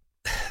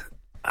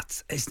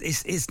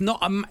 It's not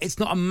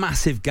a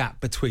massive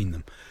gap between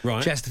them.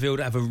 Right.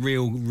 Chesterfield have a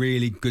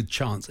really good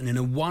chance, and in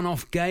a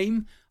one-off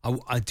game, I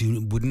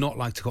would not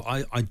like to call.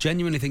 I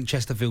genuinely think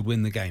Chesterfield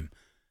win the game.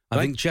 I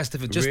think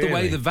Chesterfield, just the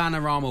way the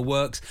Vanarama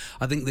works.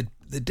 I think I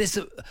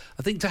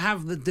think to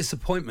have the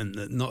disappointment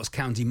that Notts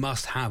County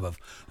must have of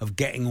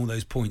getting all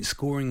those points,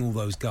 scoring all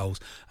those goals,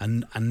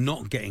 and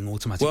not getting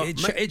automatic. Well,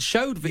 it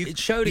showed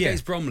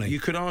against Bromley. You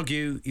could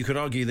argue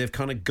they've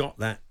kind of got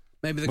that.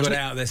 Maybe they've got it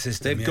out of their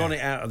system. They've got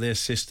it out of their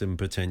system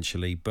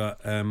potentially,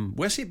 but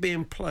where's it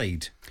being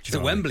played? It's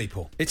at Wembley,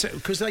 Paul. It's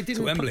because they didn't. It's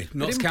at Wembley.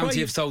 Notts County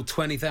have sold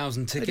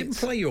 20,000 tickets. They didn't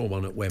play your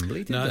one at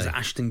Wembley, did they? No, it's at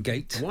Ashton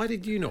Gate. Why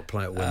did you not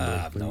play at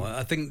Wembley? No,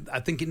 I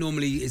think it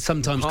normally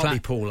sometimes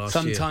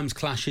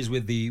clashes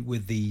with the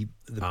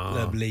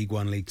League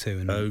One, League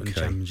Two, and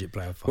Championship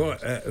playoff finals.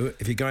 Well,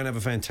 if you go and have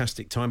a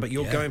fantastic time, but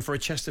you're going for a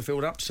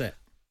Chesterfield upset.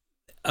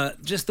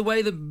 Just the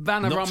way the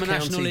Vanarama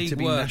National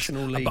League works.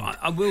 But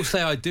I will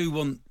say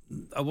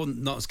I want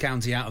Notts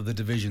County out of the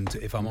division,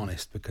 if I'm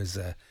honest, because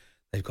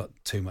they've got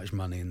too much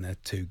money and they're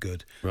too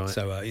good. Right.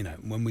 So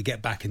when we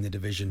get back in the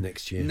division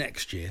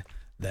next year,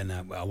 then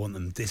I want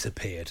them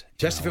disappeared.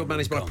 Chesterfield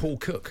managed by Paul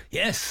Cook.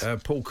 Yes.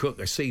 Paul Cook,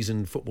 a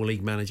seasoned Football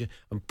League manager.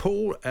 And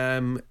Paul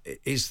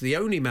is the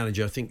only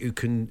manager, I think, who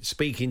can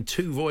speak in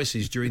two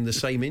voices during the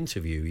same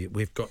interview.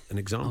 We've got an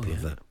example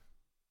of that.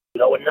 You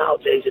know, and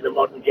nowadays in the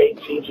modern game,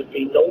 teams have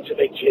been known to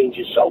make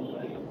changes. So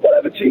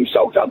whatever team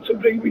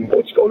Southampton bring, we know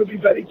it's going to be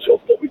very tough,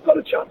 but we've got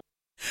a chance.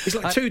 It's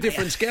like two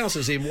different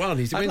Scousers in one.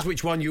 It depends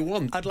which one you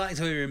want. I'd like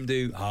to hear him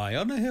do "High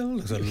on a Hill,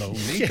 there's a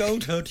lonely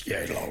goat hut."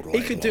 Yeah,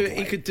 he could do it.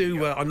 He could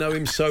do. I know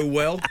him so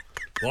well.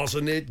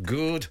 Wasn't it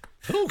good?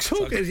 You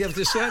have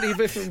to slightly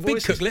different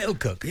voices. Big Cook, Little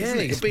Cook. Yeah,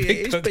 it is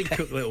Big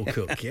Cook, Little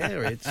Cook. Yeah,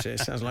 it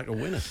sounds like a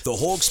winner. The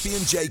Hawksby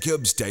and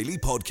Jacobs Daily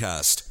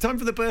Podcast. Time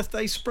for the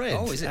birthday spread.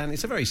 Oh, is it? And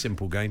it's a very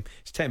simple game.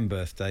 It's 10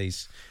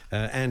 birthdays.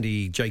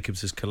 Andy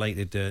Jacobs has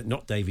collated,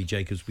 not Davy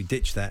Jacobs. We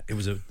ditched that. It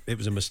was a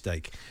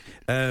mistake.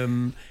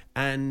 And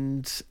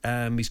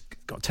he's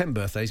got 10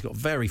 birthdays. He's got a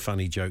very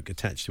funny joke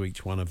attached to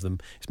each one of them.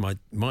 It's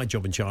my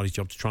job and Charlie's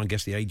job to try and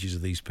guess the ages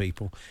of these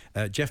people.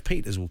 Geoff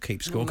Peters will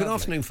keep score. Good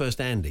afternoon, first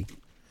Andy.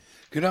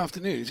 Good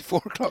afternoon. Is it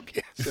 4 o'clock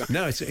yet?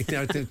 No,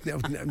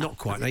 not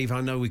quite. Nave,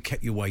 I know we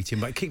kept you waiting,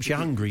 but it keeps you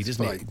hungry,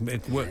 doesn't it?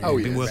 You've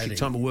been working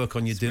time to work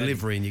on your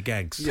delivery and your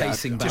gags. Yeah,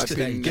 just to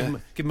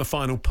give him a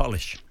final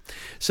polish.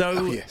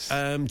 So,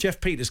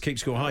 Geoff Peters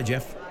keeps score. Hi,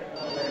 Geoff.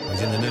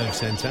 He's in the nerve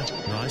centre.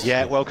 Nice.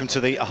 Yeah, welcome to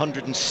the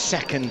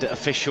 102nd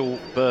official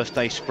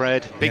birthday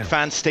spread. Big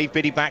fan, Steve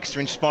Biddy Baxter,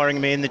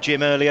 inspiring me in the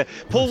gym earlier.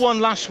 Paul won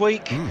last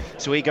week,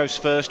 so he goes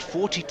first.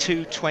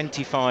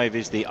 42-25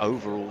 is the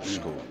overall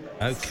score.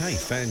 Okay,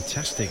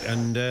 fantastic.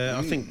 And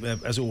I think,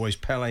 as always,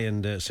 Pele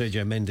and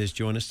Sergio Mendes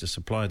join us to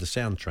supply the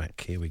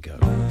soundtrack. Here we go.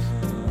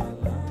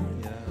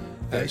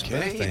 First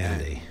birthday,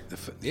 Andy.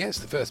 Yes,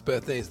 the first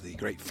birthday is the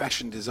great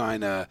fashion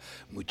designer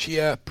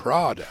Miuccia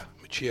Prada.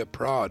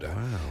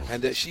 Wow.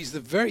 And she's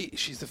the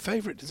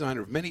favourite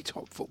designer of many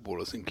top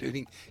footballers,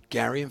 including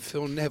Gary and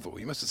Phil Neville.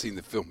 You must have seen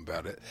the film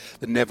about it.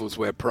 The Nevilles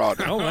wear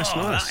Prada. Oh, that's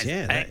nice.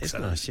 That is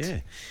nice. Yeah.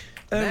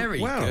 Very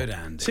good,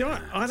 Andy. See,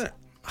 I don't.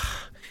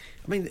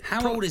 I mean,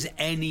 how old is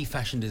any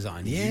fashion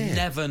designer? Yeah. You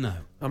never know.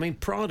 I mean,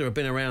 Prada have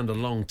been around a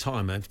long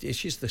time.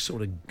 She's the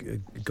sort of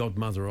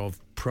godmother of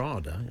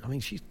Prada. I mean,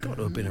 she's got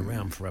to have been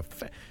around for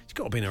she's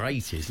got to be in her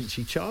 80s, isn't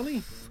she,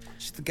 Charlie?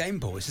 It's the game,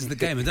 Paul. This is the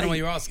game. I don't know why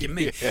you're asking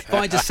me. If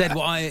I just said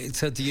what I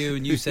said to you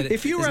and you said it,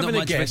 if you were having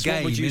a guess,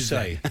 what would you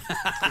say?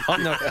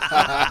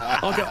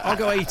 I'll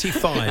go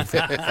 85.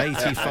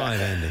 85,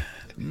 Andy.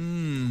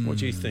 What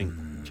do you think,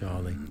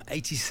 Charlie?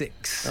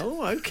 86.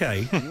 Oh,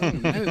 okay.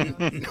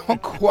 No,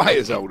 not quite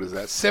as old as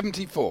that.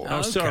 74.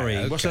 Oh, sorry.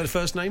 Okay. What's her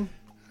first name?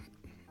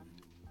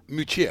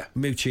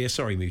 Miuccia.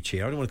 Sorry,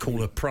 Miuccia. I don't want to call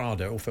her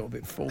Prada. It all felt a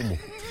bit formal.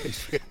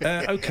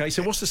 Okay,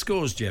 so what's the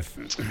scores, Geoff?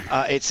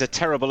 It's a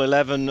terrible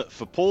 11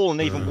 for Paul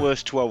and even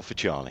worse 12 for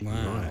Charlie.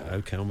 Wow. Right,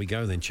 okay, on we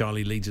go then.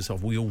 Charlie leads us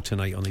off. We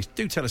alternate on these.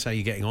 Do tell us how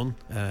you're getting on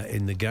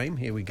in the game.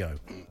 Here we go.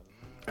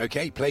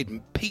 Okay, he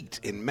played Pete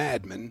in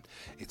Mad Men.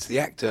 It's the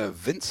actor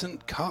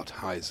Vincent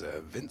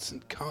Kartheiser.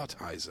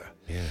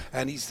 Yeah.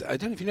 And I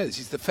don't know if you know this,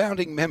 he's the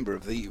founding member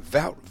of the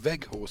Wout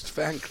Weghorst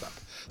fan club.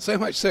 So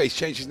much so he's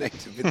changed his name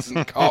to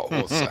Vincent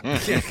Karthorse.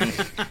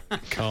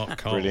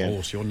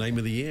 Karthorse, your name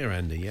of the year,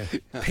 Andy, yeah.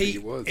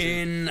 Pete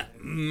in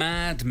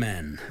Mad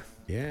Men.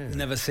 Yeah.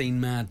 Never seen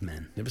Mad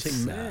Men. Never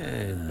seen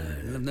Mad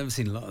Men. I've never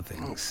seen a lot of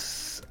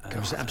things. It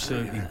was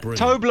absolutely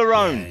brilliant.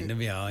 Toblerone.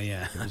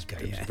 Yeah. It was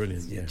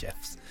brilliant, yeah.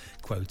 Geoff's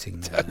quoting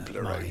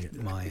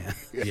my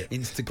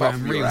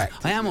Instagram reels.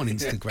 I am on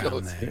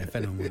Instagram there, if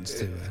anyone wants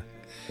to.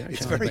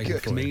 It's very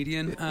good.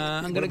 Comedian.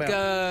 I'm going to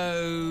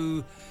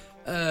go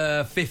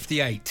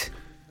 58.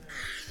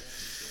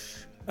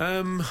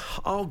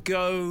 I'll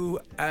go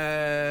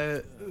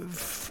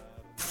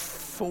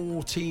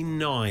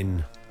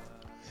 49.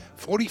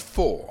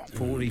 44.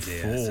 44.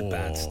 Yeah, that's a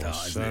bad start.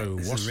 So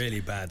it's a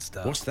really bad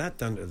start. What's that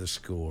done to the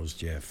scores,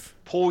 Geoff?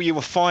 Paul, you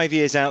were 5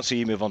 years out, so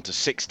you move on to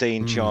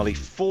 16. Charlie,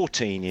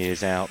 14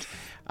 years out,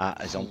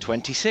 is on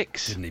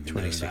 26. Didn't even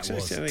 26. Know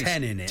that was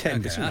 10 in it. 10,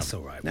 okay, that's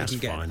all right. That's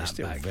fine. It's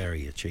still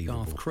very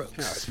achievable. Garth Crooks.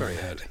 No, it's very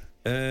early.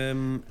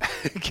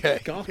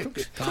 Okay. Garth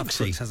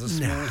Crooks has a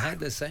small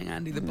head. They're saying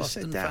Andy the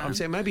Boston fan. I'm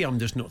saying maybe I'm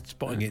just not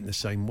spotting it in the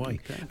same way.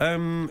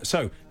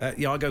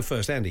 Okay. I'll go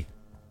first, Andy.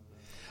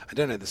 I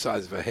don't know the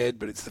size of her head,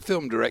 but it's the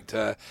film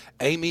director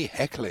Amy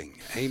Heckling.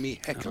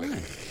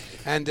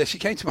 And she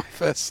came to my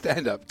first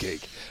stand-up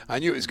gig. I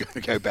knew it was going to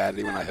go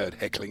badly when I heard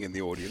heckling in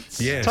the audience.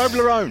 Yes.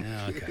 Toblerone.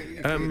 Yeah, okay.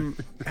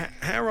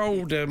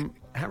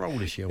 How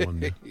old is she, I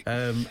wonder?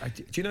 Do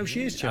you know who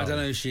she is, Charlie? I don't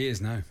know who she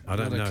is, no. I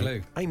don't know. Not a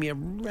clue. Amy, I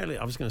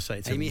was going to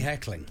say... Amy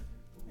Heckling.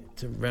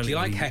 Do you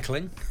like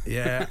heckling?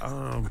 Yeah.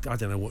 I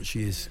don't know what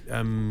she is.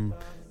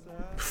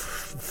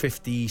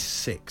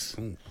 56.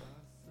 Ooh.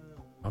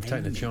 I've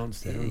taken a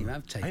chance there. Yeah, you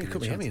have taken a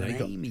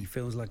chance. Amy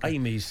feels like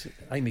Amy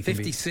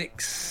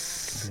 56.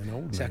 See,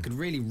 I could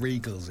really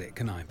regals it,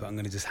 can I? But I'm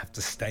going to just have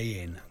to stay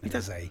in. You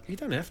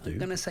don't have to. I'm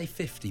going to say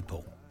 50,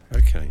 Paul.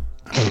 Okay.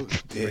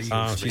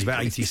 She's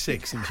about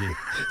 86, isn't she?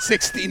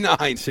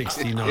 69.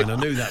 69. I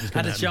knew that was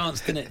going to happen. Had a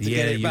chance, didn't it, to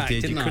get it back,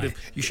 did. didn't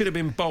You should have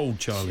been bold,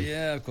 Charlie.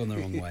 Yeah, I've gone the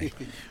wrong way.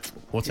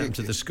 What's happened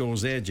to the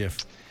scores there, Geoff?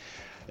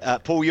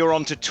 Paul, you're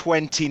on to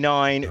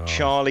 29.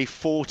 Charlie,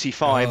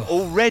 45.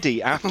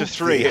 Already, after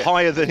 3,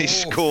 higher than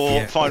his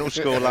final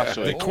score last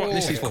week.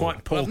 This is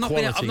quite poor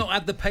quality. I've not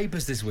had the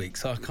papers this week,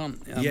 so I can't...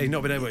 you've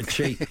not been able to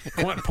cheat.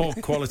 Quite poor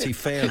quality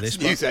fare, this.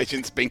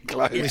 Newsagent's been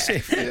closed.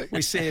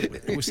 We'll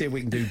see if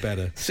we can do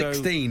better.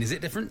 16, is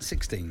it different?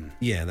 16.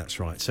 Yeah, that's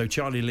right. So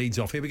Charlie leads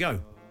off. Here we go.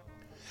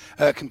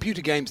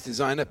 Computer games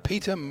designer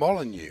Peter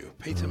Molyneux.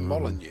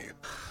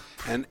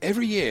 And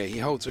every year he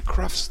holds a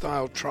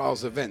Crufts-style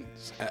trials event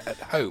at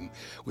home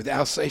with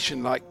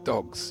Alsatian-like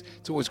dogs.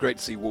 It's always great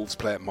to see Wolves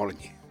play at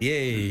Molyneux.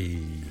 Yay.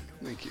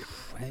 Thank you.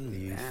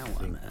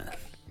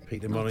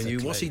 Peter Molyneux.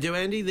 What's he do,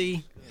 Andy?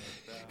 The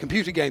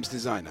computer games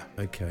designer.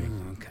 Okay.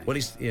 Well,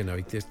 he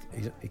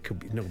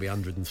could not be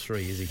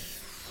 103, is he?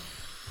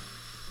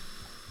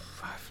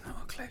 I've no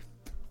clue.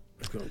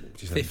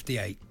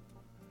 58.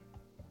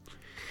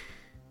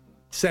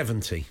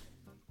 70.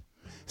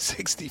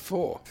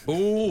 64.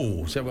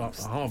 Oh, so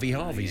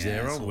Harvey's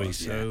there, aren't we?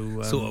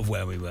 So sort of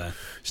where we were.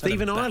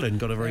 Stephen Ireland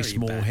got a very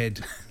small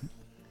head.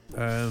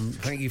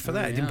 Thank you for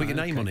that. Didn't put your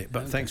name on it,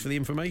 but thanks for the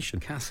information.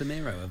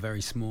 Casemiro, a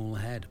very small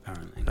head,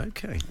 apparently.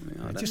 Okay.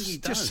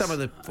 Just some of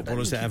the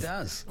footballers that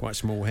have quite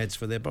small heads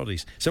for their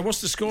bodies. So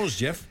what's the scores,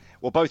 Geoff?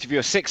 Well, both of you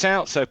are 6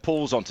 out, so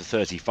Paul's on to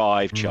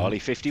 35, Charlie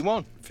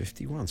 51.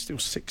 51, still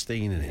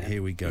 16 in it.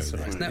 Here we go. It's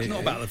not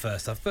about the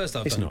first half. First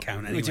half doesn't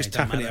count anyway. We're just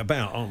tapping it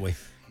about, aren't we?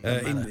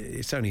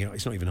 It's not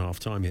even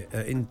half time yet.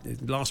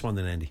 Last one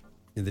then, Andy.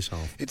 In this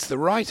half, it's the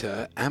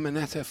writer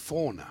Aminata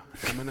Fauna.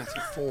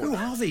 Who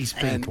are these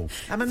people?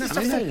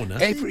 Aminata Fauna.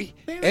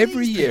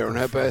 Every year on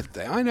her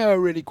birthday, I know her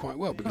really quite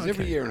well because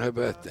every year on her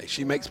birthday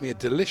she makes me a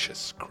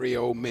delicious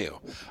Creole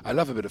meal. I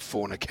love a bit of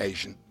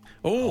fornication.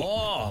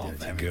 Oh,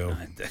 there we go.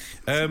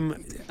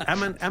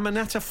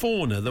 Aminata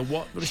Fauna. The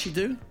what? What does she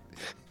do?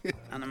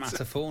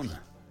 Animata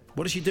Fauna.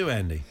 What does she do,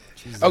 Andy?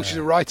 She's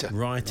a writer.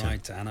 Writer,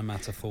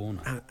 Animata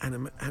Fauna.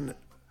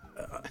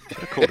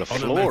 Called a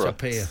flora.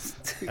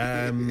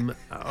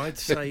 I'd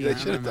say they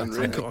should have done.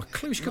 I've got a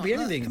clue. She could be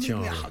anything,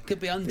 Charlie. Could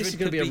be 100. This is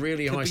going to be a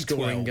really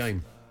high-scoring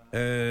game.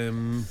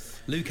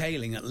 Luke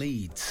Ayling at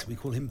Leeds. We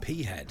call him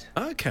P-head.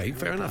 Okay,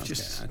 fair enough.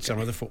 Just some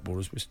of the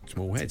footballers with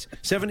small heads.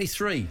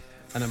 73.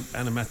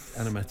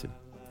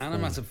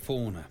 Animata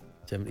Fauna.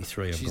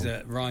 73. She's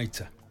a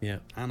writer. Yeah.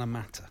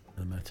 Animata,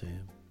 yeah.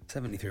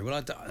 73.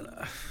 Well, you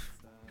want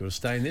to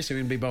stay in this or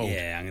you can be bold?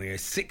 Yeah, I'm going to go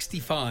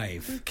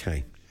 65.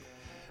 Okay.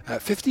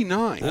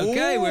 59.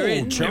 Okay, we're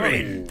in.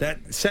 Charlie,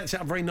 that sets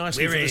up very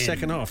nicely for the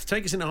second half.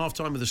 Take us into half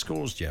time with the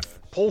scores, Geoff.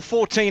 Paul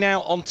 14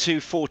 out onto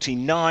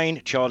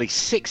 49. Charlie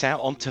 6 out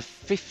onto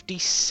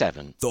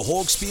 57. The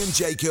Hawksby and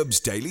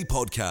Jacobs Daily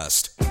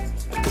Podcast.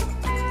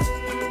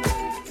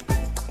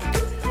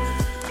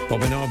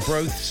 Bobby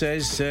Arbroath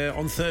says,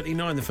 on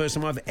 39, the first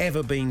time I've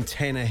ever been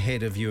 10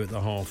 ahead of you at the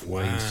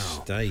halfway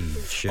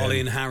stage. Ollie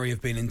and Harry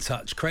have been in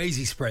touch.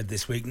 Crazy spread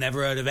this week.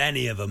 Never heard of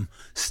any of them.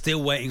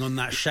 Still waiting on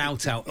that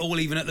shout-out. All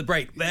even at the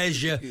break.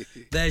 There's your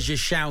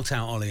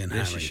shout-out, Ollie and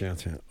Harry. There's your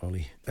shout-out,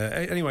 Ollie.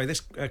 Anyway,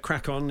 let's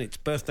crack on. It's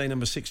birthday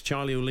number 6.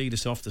 Charlie will lead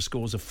us off. The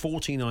scores are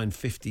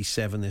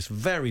 49-57. There's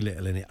very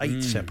little in it.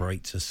 8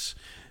 separates us.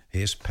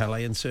 Here's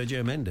Pele and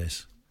Sergio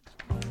Mendes.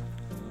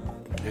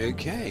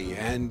 Okay,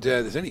 and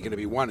there's only going to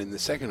be one in the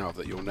second half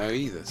that you'll know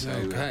either, so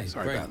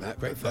sorry about that,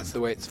 but that's the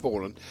way it's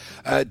fallen.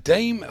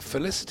 Dame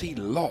Felicity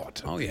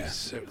Lott. Oh, yeah.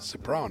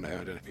 Soprano, I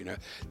don't know if you know.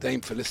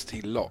 Dame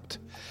Felicity Lott.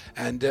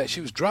 And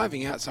she was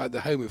driving outside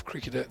the home of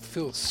cricketer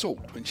Phil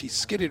Salt when she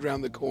skidded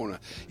round the corner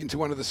into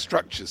one of the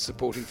structures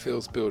supporting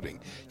Phil's building.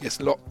 Yes,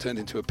 Lott turned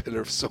into a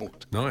pillar of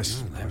salt.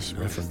 Nice. Nice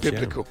reference.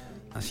 Biblical.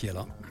 Yeah. That's your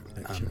lot.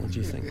 What do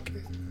you think?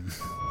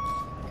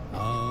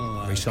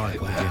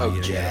 Recycle.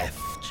 Wow,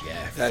 Jeff.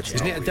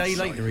 Isn't it a day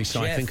late to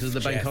recycling because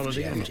of the bank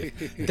holiday?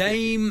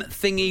 Dame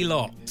Thingy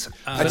Lott.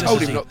 I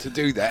told him not to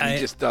do that, and he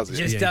just does it.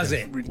 Just does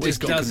it.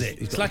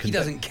 It's like he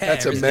doesn't care.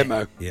 That's a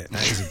memo. Yeah,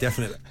 that is a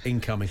definite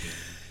incoming.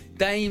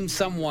 Dame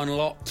someone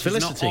Lott. She's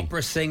Felicity. not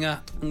opera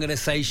singer. I'm going to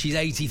say she's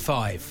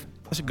 85.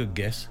 That's a good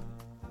guess.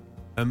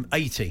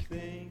 80.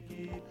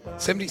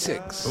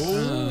 76.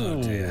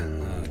 Oh dear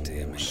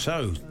me.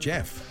 So,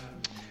 Geoff.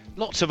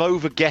 Lots of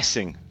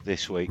over-guessing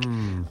this week.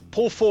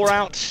 Paul 4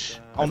 out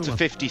onto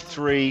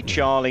 53.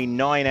 Charlie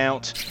 9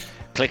 out.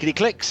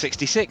 Clickety-click,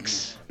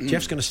 66.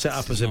 Geoff's going to set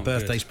up as a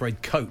birthday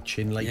spread coach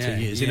in later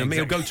years.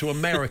 He'll go to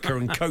America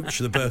and coach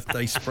the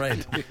birthday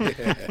spread.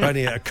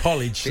 Only at a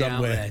college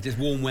somewhere. Just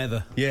warm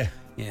weather. Yeah.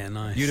 Yeah,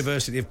 nice.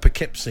 University of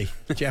Poughkeepsie.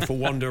 Geoff will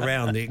wander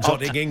around, the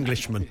exotic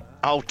Englishman.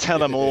 I'll tell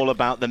them all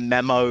about the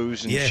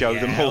memos and show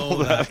them all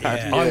that.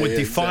 I would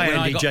defy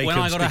Andy Jacobs. When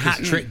I got a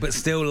hat-trick but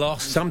still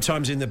lost.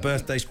 Sometimes in the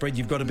birthday spread,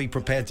 you've got to be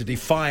prepared to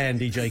defy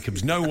Andy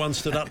Jacobs. No one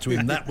stood up to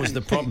him. That was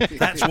the problem.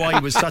 That's why he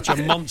was such a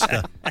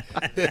monster.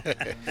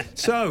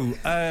 So,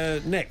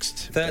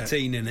 next.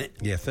 13 in it.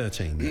 Yeah,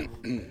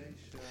 13.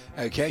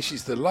 Okay,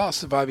 she's the last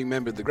surviving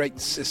member of the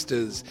Great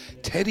Sisters,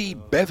 Teddy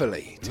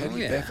Beverly.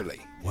 Beverly.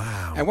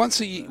 Wow. And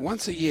once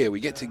a year we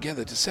get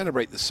together to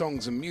celebrate the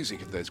songs and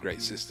music of those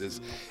great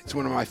sisters. It's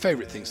one of my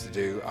favourite things to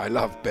do. I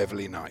love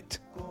Beverly Night.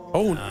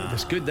 Oh,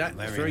 that's good. That's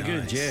very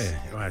nice. Good, yeah.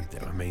 I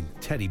mean,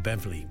 Teddy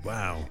Beverly,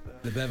 wow.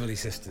 The Beverly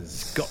Sisters.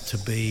 It's got to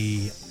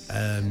be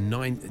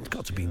 90.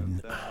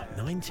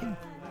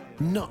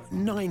 Not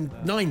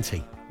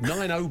 90.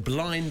 90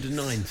 blind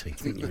 90. I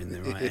think you're in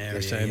the right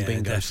area.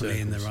 Bingo definitely circles.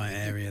 in the right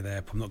area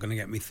there. I'm not going to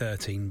get me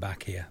 13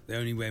 back here. The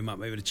only way I might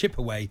be able to chip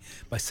away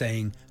by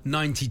saying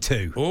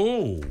 92.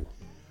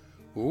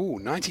 Ooh,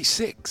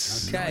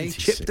 96. Okay,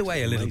 96. chipped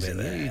away a little bit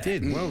there. Yeah, you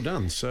did. Well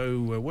done. So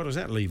what does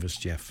that leave us,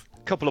 Geoff?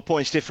 Couple of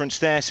points difference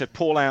there. So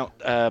Paul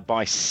out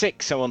by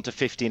 6, so on to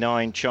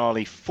 59.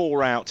 Charlie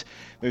 4 out,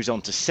 moves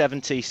on to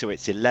 70, so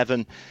it's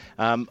 11.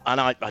 And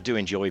I do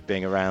enjoy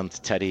being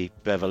around Teddy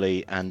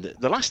Beverly. And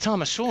the last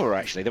time I saw her,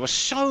 actually, there were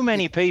so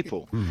many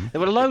people. There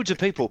were loads of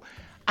people.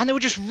 And they were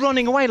just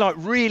running away like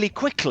really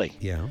quickly.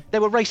 Yeah. They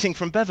were racing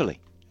from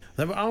Beverly.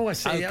 Oh, I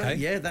see. Okay.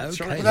 Yeah,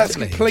 that's right. Well, that's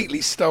completely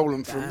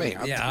stolen from me.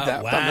 I've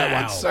done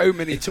that one so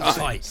many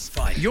times.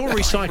 Fight. Your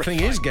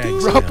recycling is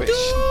gags. Rubbish.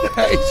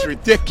 That is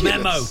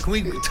ridiculous. Memo. Can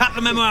we tap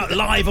the memo out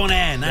live on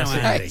air now,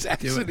 Andy? It's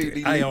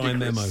absolutely AI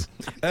ridiculous.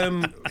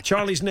 memo.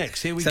 Charlie's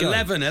next. Here we go.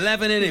 11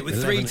 in it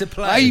with 3 to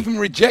play. I even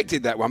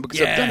rejected that one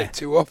because I've done it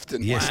too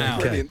often. Yes, wow.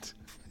 Brilliant.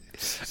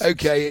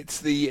 Okay, it's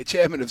the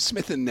chairman of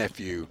Smith &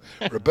 Nephew,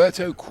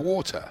 Roberto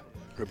Quarta.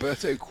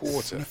 Roberto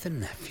Quarter. Smith and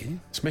Nephew.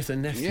 Smith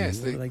and Nephew. Yes,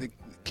 the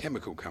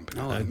chemical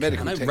company. Oh,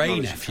 medical I know technology Ray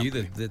Nephew,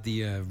 company.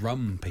 the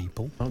rum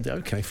people. Oh,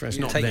 okay, for us,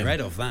 You not take them. your head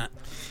off that.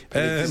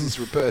 This is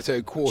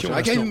Roberto Quarter. Sure, I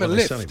that's gave not him a what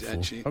they sell lift, it for.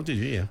 actually. Oh, did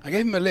you? Yeah. I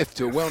gave him a lift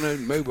to a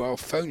well-known mobile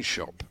phone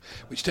shop,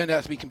 which turned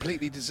out to be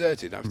completely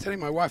deserted. I was telling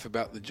my wife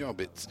about the job.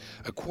 It's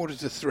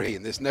 2:45,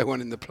 and there's no one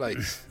in the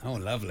place. Oh,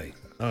 lovely.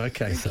 Oh,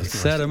 okay.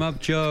 Set him up,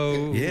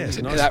 Joe. Yeah, it's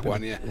a nice that bit-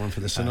 one, yeah. One for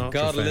the Sinatra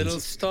Got a fans. little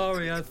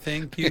story I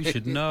think you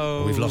should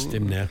know. We've lost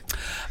him now.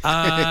 It's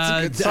a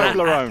good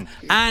Toblerone.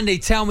 Andy,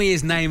 tell me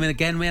his name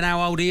again and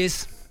how old he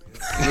is.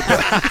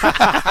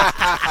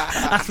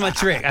 That's my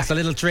trick. That's a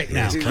little trick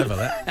now. It's clever,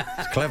 that.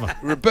 It's clever.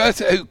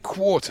 Roberto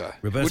Quarter.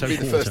 Roberto Wouldn't be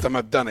the Quarter. first time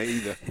I've done it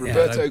either.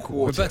 Roberto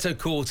Quarter. Roberto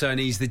Quarter, and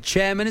he's the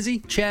chairman, is he?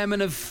 Chairman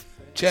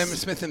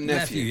Smith and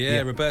Nephew.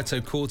 Yeah, Roberto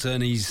Quarter,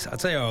 and I'll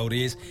tell you how old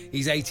he is.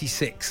 He's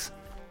 86.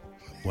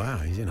 Wow,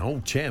 he's an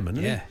old chairman,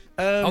 isn't Yeah. he?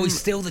 He's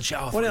still the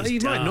chairman. Well, he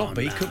might not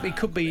be. He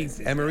could be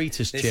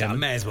emeritus Listen, chairman. I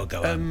may as well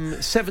go on.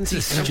 70.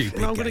 It's a stupid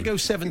No, I'm going to game. go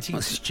 70. What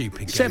a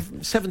stupid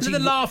game. 70. The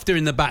laughter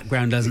in the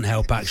background doesn't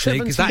help, actually,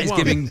 because that is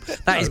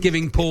 71.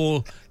 giving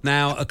Paul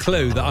now a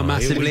clue that I'm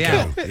massively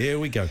out. Here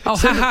we go. Oh,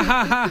 ha ha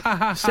ha ha ha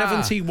ha!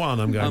 71.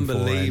 I'm going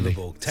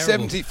Unbelievable. for.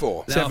 Terrible.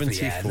 74.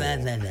 74.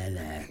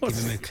 Give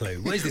him a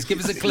clue. What is this? Give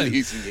us a clue.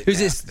 Losing it Who's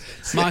now.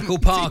 this? Michael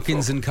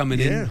Parkinson coming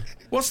in. Yeah.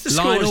 What's the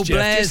scores, Lionel Geoff?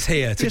 Blair's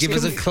here to give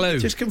us a clue.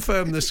 Just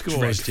confirm the scores,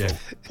 Dreadful.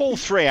 Geoff. Paul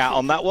 3 out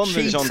on that one,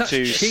 moves on Cheats,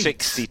 to cheats.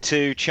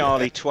 62.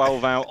 Charlie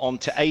 12 out on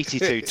to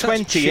 82.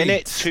 20 in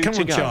it, 2 Come to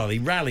on, go. Charlie,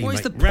 rally, What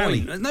mate. is the rally.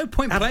 point? There's no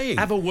point playing.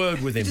 Have a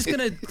word with him. Just going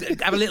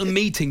to have a little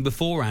meeting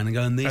beforehand and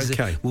go, and these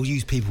Okay. we'll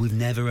use people we've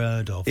never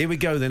heard of. Here we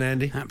go then,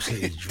 Andy.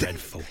 Absolutely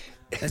dreadful.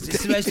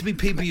 It's supposed to be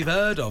people you've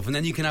heard of, and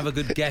then you can have a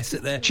good guess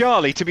at their.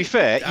 Charlie, to be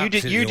fair, you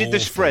did Absolutely the awful.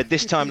 spread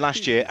this time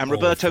last year, and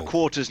Roberto Awful.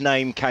 Quarter's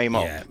name came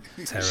up. Yeah,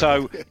 terrible.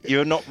 So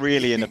you're not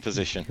really in a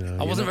position.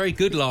 I wasn't very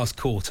good last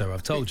quarter.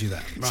 I've told you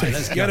that. Right,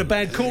 let's You go. had a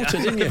bad quarter,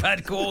 didn't you? A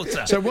bad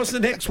quarter. So what's the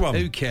next one?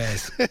 Who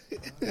cares? No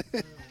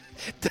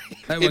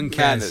David one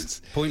cares.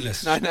 Manners.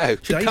 Pointless. I know.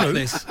 Should Dame cut who?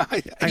 this.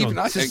 Hang on.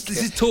 This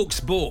is Talk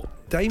Sport.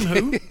 Dame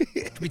who?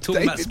 Should we talk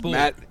about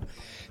sport?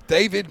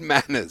 David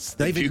Manners,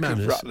 the David Duke Manners.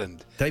 of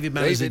Rutland. David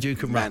Manners, the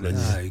Duke of Rutland.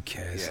 Oh, who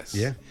cares? Yes.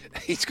 Yeah.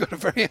 He's got a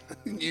very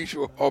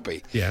unusual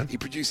hobby. Yeah. He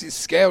produces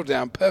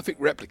scaled-down,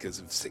 perfect replicas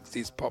of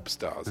 60s pop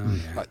stars,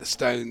 like the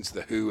Stones,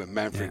 The Who, and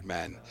Manfred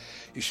Mann.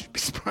 You should be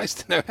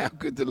surprised to know how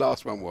good the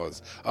last one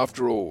was.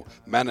 After all,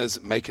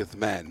 manners maketh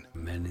man.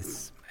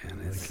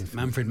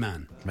 Manfred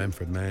Mann.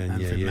 Manfred Mann,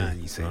 Manfred yeah.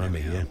 Mann, you say. Blimey,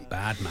 Anyhow. yeah.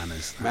 Bad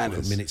manners.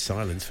 Manners. A minute's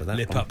silence for that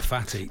Lip one. up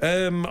fatty.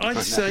 I'd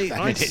say...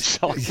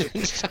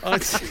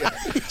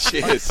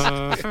 Cheers.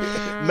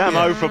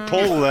 Memo for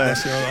Paul there.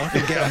 I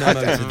can get a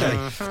memo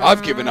today.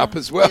 I've given up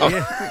as well.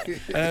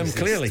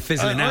 Clearly.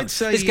 Fizzling out. I'd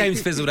say... This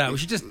game's fizzled out. We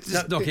should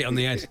just knock it on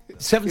the head.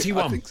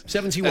 71.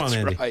 71, That's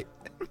Andy. right.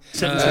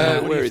 71.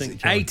 What do where you is think, it?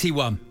 Charlie?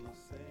 81.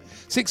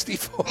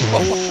 64.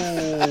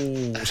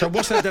 Oh. So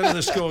what's that done to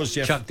the scores,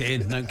 Geoff? Chucked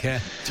it in. Don't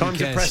care. Time Who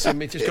to cares? press him.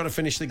 It's just got to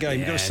finish the game.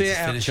 You've got to see it just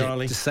out, finish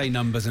Charlie. Just say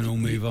numbers and we'll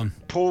move on.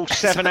 Paul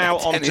 7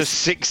 out on to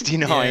 69.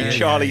 Yeah,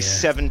 Charlie yeah.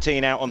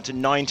 17 out on to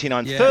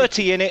 99. Yeah.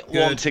 30 in it,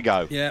 Good. 1 to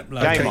go. Yeah, Game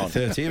lovely. on.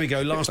 30. Here we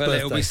go. Last Well,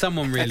 birthday. it'll be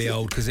someone really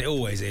old because it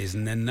always is,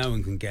 and then no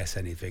one can guess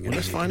anything. Well, and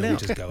let's then you find can all out.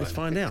 just go Let's home.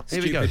 find out.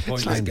 Here we Stupid, go.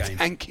 pointless Like game.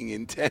 tanking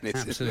in tennis.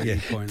 isn't it?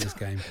 Absolutely pointless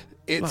game.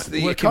 It's Like the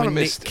working with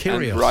Economist Nick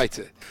and Kyrgios.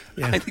 writer.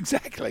 Yeah.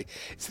 Exactly.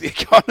 It's the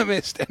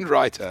Economist and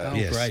writer. Oh,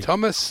 Yes. great.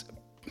 Thomas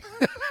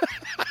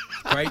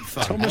Great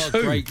fun. Thomas What a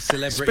who? great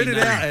celebrity Spit it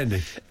name. out,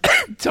 Andy.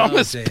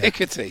 Thomas dear.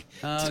 Piketty.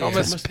 Oh,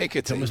 Thomas yeah.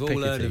 Piketty. We've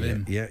all heard of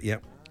him. Yeah.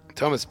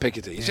 Thomas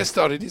Piketty. He's just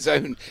started his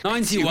own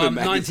 91,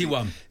 consumer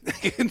 91.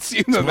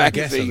 consumer my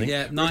guess, I magazine. think.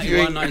 Yeah,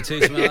 91,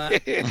 92, something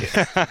like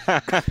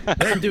that.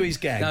 Let him do his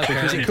gag Okay,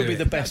 because it I'll could do be it.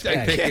 the best I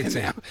don't gag. care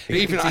Piketty. now.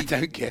 Even I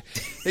don't care.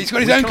 He's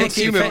got his We own can't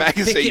consumer Picket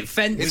magazine. Picket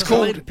fence. It's What's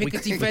called it?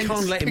 Pickety We fence.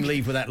 can't let him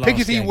leave with that last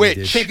Pickety gag he Witch.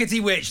 did. Pickety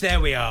Witch. There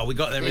we are. We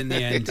got there in the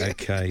end.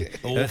 Okay.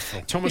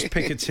 Awful. Thomas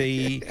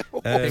Piketty.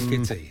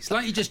 Pickety. It's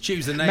like you just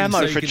choose the name. so Memo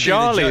you for can do the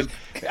Charlie. joke.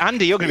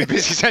 Andy, you're going to be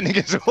busy sending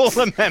us all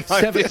the memos.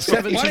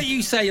 70 Why don't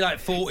you say like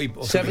 40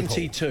 or something,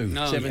 72.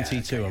 Paul? Oh,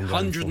 72 yeah, I'm okay. going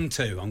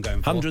 102 I'm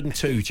going for.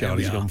 102 Charlie's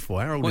There we are. gone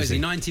for. How old What is is he,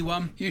 he?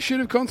 91? You should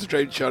have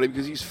concentrated, Charlie,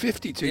 because he's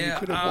 52. You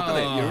could have won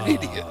it. You're an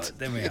idiot.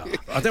 There we are.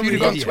 I don't You'd have really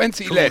got idiot.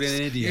 20 Called less.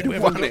 an idiot. You'd We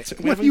have haven't won got it. to-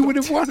 we haven't You got would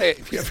have won it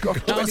if you'd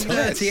got I was 20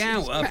 less. 30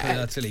 out up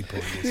utterly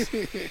pointless.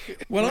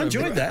 Well, I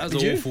enjoyed that. That was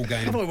Did an you? awful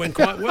game. I thought it went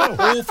quite well.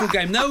 Awful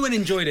game. No one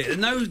enjoyed it.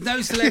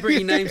 No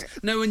celebrity names.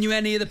 No one knew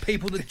any of the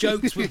people. The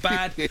jokes were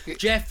bad.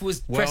 Jeff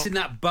was pressing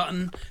that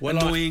button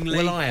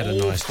annoyingly. I had a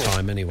nice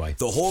time anyway.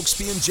 The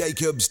Hawksby and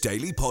Jacobs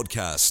Daily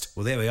Podcast.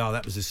 Well, there we are.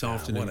 That was this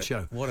afternoon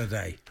show. What a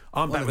day.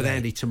 I'm What back a with day.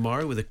 Andy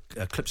tomorrow with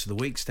a clips of the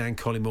week. Stan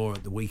Collymore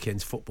at the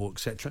weekends, football,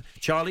 etc.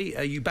 Charlie,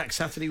 are you back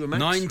Saturday with Max?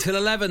 9 till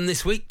 11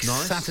 this week.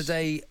 Nice.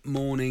 Saturday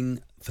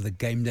morning for the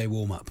game day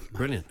warm-up.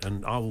 Brilliant.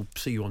 And I will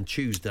see you on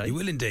Tuesday. You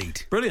will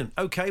indeed. Brilliant.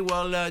 OK,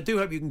 well, do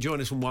hope you can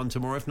join us from 1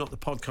 tomorrow. If not, the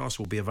podcast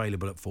will be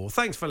available at 4.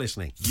 Thanks for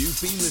listening.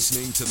 You've been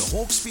listening to the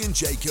Hawksby and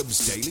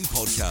Jacobs Daily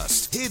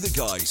Podcast. Hear the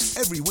guys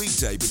every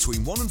weekday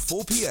between 1 and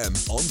 4 p.m.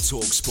 on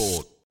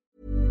TalkSport.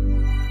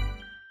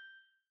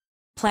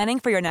 Planning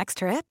for your next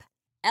trip?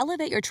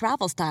 Elevate your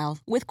travel style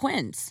with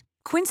Quince.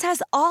 Quince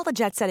has all the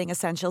jet-setting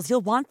essentials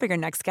you'll want for your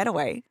next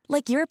getaway,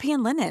 like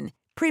European linen,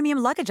 premium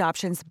luggage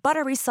options,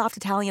 buttery soft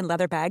Italian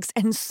leather bags,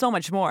 and so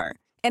much more.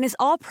 And is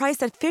all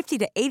priced at 50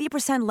 to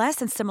 80% less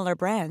than similar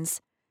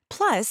brands.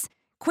 Plus,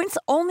 Quince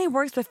only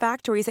works with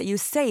factories that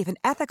use safe and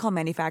ethical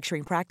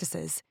manufacturing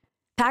practices.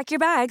 Pack your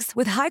bags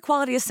with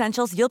high-quality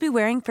essentials you'll be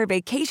wearing for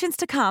vacations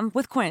to come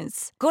with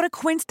Quince. Go to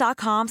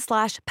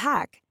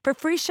quince.com/pack for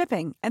free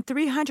shipping and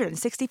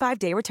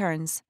 365-day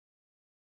returns.